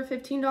Pottery for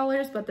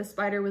 $15, but the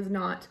spider was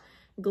not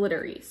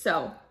glittery,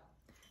 so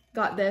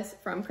got this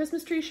from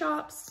Christmas tree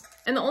shops.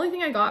 And the only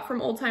thing I got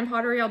from Old Time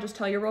Pottery, I'll just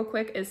tell you real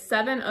quick, is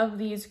 7 of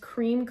these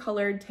cream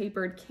colored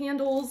tapered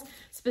candles,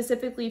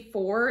 specifically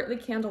for the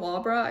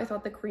candelabra. I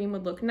thought the cream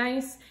would look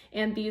nice.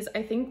 And these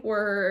I think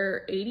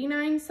were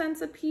 89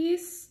 cents a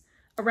piece,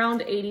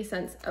 around 80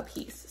 cents a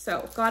piece.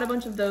 So got a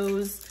bunch of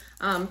those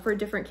for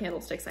different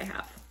candlesticks I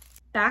have.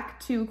 Back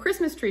to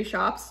Christmas tree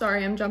shops.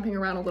 Sorry, I'm jumping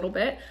around a little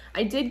bit.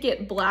 I did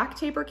get black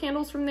taper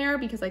candles from there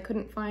because I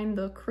couldn't find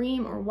the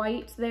cream or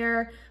white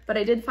there, but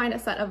I did find a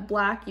set of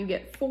black. You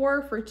get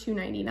 4 for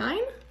 $2.99.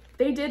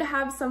 They did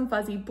have some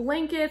fuzzy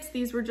blankets.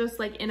 These were just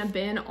like in a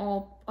bin,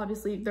 all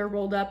obviously they're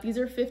rolled up. These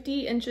are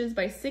 50 inches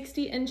by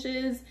 60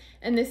 inches.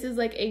 And this is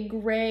like a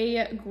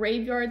gray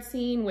graveyard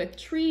scene with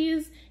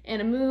trees and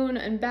a moon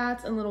and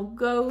bats and little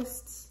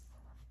ghosts.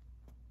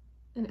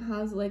 And it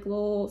has like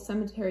little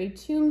cemetery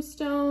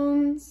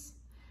tombstones.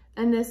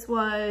 And this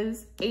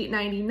was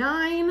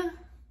 $8.99.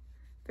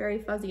 Very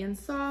fuzzy and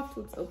soft.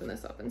 Let's open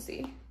this up and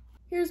see.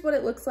 Here's what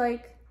it looks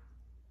like.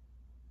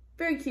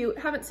 Very cute.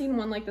 Haven't seen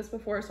one like this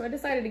before, so I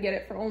decided to get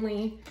it for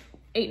only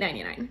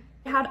 $8.99.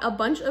 I had a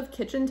bunch of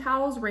kitchen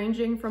towels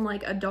ranging from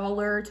like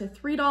 $1 to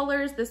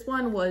 $3. This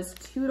one was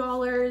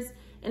 $2,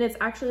 and it's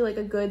actually like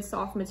a good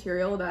soft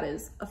material that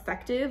is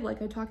effective.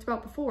 Like I talked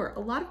about before, a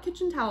lot of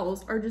kitchen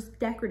towels are just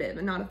decorative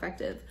and not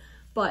effective,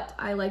 but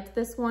I liked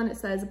this one. It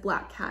says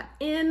Black Cat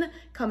Inn,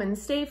 come and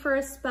stay for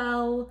a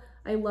spell.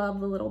 I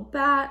love the little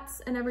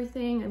bats and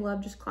everything. I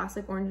love just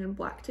classic orange and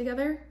black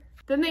together.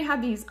 Then they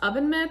had these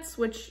oven mitts,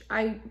 which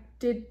I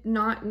did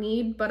not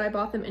need, but I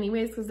bought them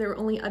anyways because they were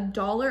only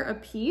 $1 a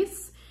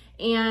piece.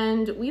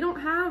 And we don't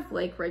have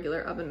like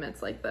regular oven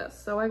mitts like this,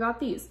 so I got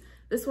these.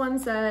 This one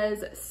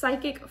says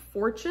Psychic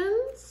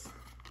Fortunes.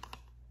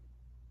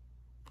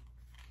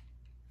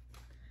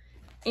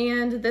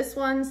 And this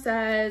one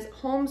says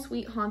Home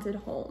Sweet Haunted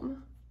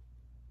Home.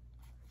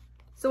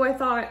 So I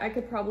thought I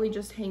could probably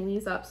just hang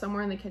these up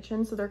somewhere in the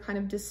kitchen so they're kind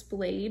of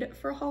displayed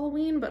for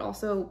Halloween, but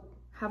also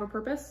have a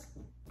purpose.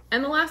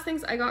 And the last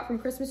things I got from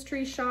Christmas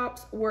tree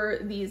shops were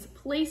these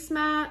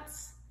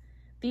placemats.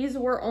 These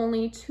were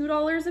only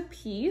 $2 a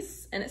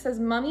piece, and it says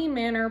Mummy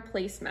Manor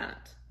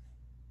placemat.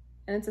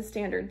 And it's a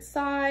standard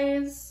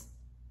size.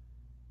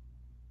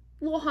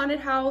 Little haunted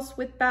house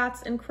with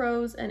bats and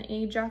crows and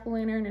a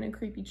jack-o'-lantern and a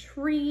creepy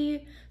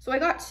tree. So I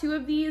got 2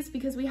 of these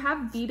because we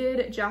have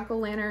beaded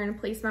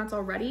jack-o'-lantern placemats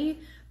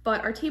already,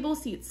 but our table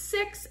seats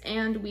 6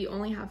 and we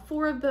only have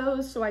 4 of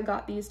those. So I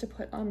got these to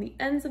put on the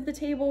ends of the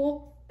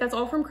table. That's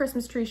all from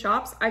Christmas tree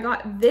shops. I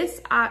got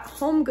this at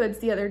Home Goods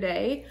the other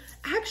day.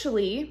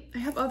 Actually, I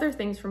have other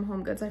things from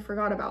Home Goods I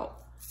forgot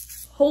about.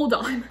 Hold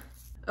on.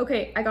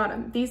 Okay, I got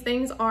them. These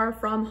things are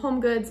from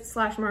Home Goods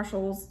 /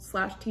 Marshalls /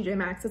 TJ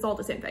Maxx. It's all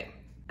the same thing.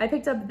 I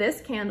picked up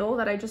this candle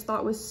that I just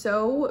thought was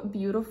so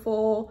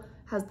beautiful.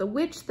 Has the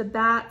witch, the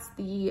bats,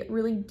 the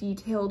really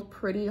detailed,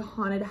 pretty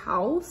haunted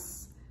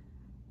house,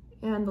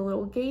 and the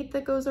little gate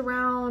that goes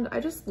around. I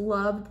just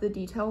loved the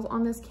details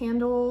on this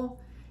candle.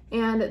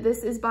 And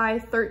this is by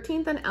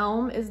 13th and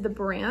Elm is the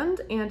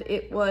brand, and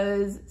it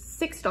was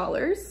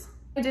 $6.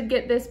 I did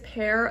get this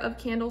pair of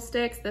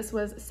candlesticks. This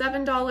was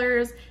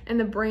 $7, and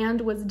the brand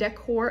was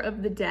Decor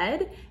of the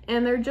Dead,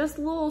 and they're just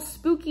little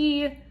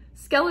spooky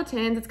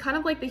skeletons. It's kind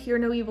of like the Hear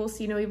No Evil,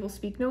 See No Evil,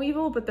 Speak No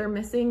Evil, but they're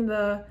missing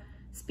the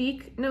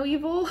Speak No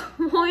Evil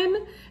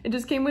one. It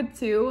just came with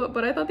 2,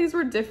 but I thought these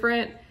were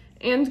different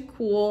and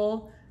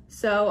cool,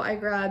 so I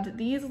grabbed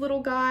these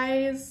little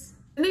guys.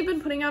 And they've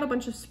been putting out a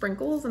bunch of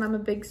sprinkles, and I'm a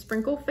big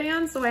sprinkle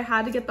fan, so I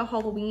had to get the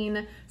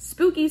Halloween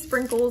spooky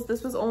sprinkles.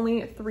 This was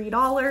only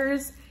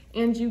 $3,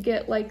 and you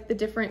get like the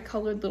different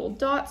colored little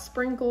dot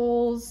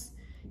sprinkles.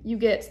 You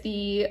get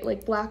the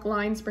like black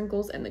line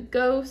sprinkles and the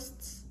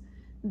ghosts.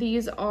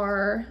 These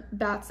are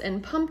bats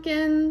and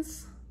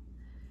pumpkins.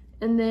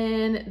 And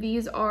then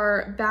these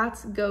are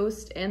bats,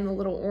 ghost, and the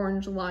little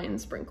orange line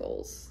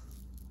sprinkles.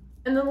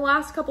 And then the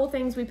last couple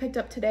things we picked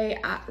up today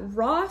at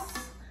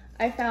Ross,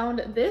 I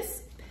found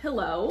this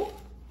pillow.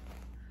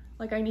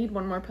 Like I need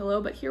one more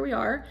pillow, but here we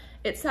are.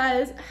 It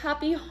says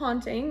Happy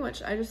Haunting,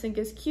 which I just think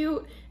is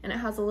cute, and it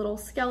has a little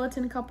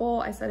skeleton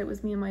couple. I said it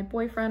was me and my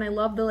boyfriend. I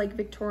love the like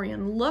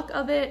Victorian look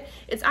of it.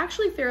 It's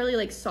actually fairly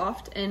like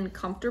soft and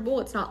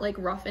comfortable. It's not like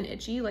rough and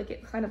itchy like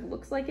it kind of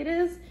looks like it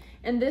is.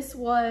 And this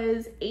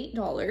was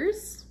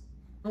 $8.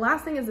 The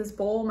last thing is this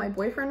bowl. My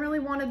boyfriend really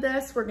wanted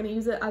this. We're gonna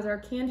use it as our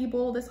candy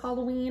bowl this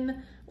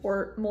Halloween,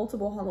 or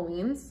multiple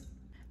Halloweens.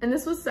 And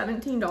this was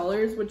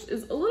 $17, which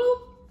is a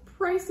little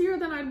pricier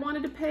than I'd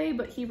wanted to pay,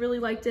 but he really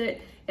liked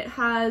it. It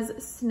has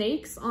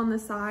snakes on the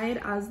side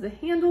as the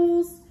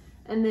handles,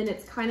 and then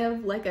it's kind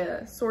of like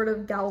a sort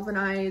of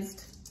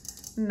galvanized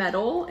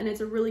metal, and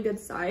it's a really good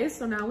size.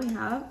 So now we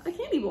have a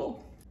candy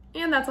bowl.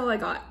 And that's all I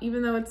got,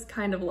 even though it's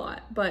kind of a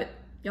lot, but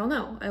y'all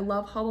know I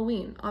love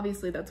Halloween.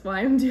 Obviously, that's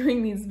why I'm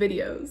doing these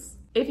videos.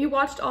 If you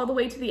watched all the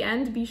way to the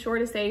end, be sure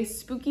to say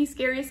spooky,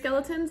 scary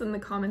skeletons in the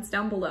comments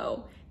down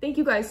below. Thank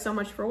you guys so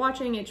much for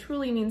watching. It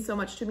truly means so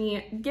much to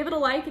me. Give it a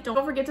like.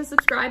 Don't forget to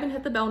subscribe and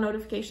hit the bell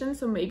notification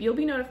so maybe you'll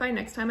be notified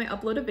next time I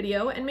upload a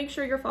video. And make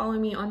sure you're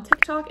following me on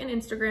TikTok and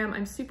Instagram.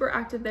 I'm super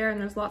active there,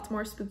 and there's lots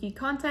more spooky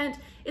content.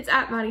 It's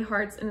at Madi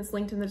Hearts, and it's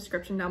linked in the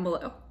description down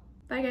below.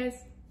 Bye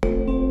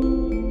guys.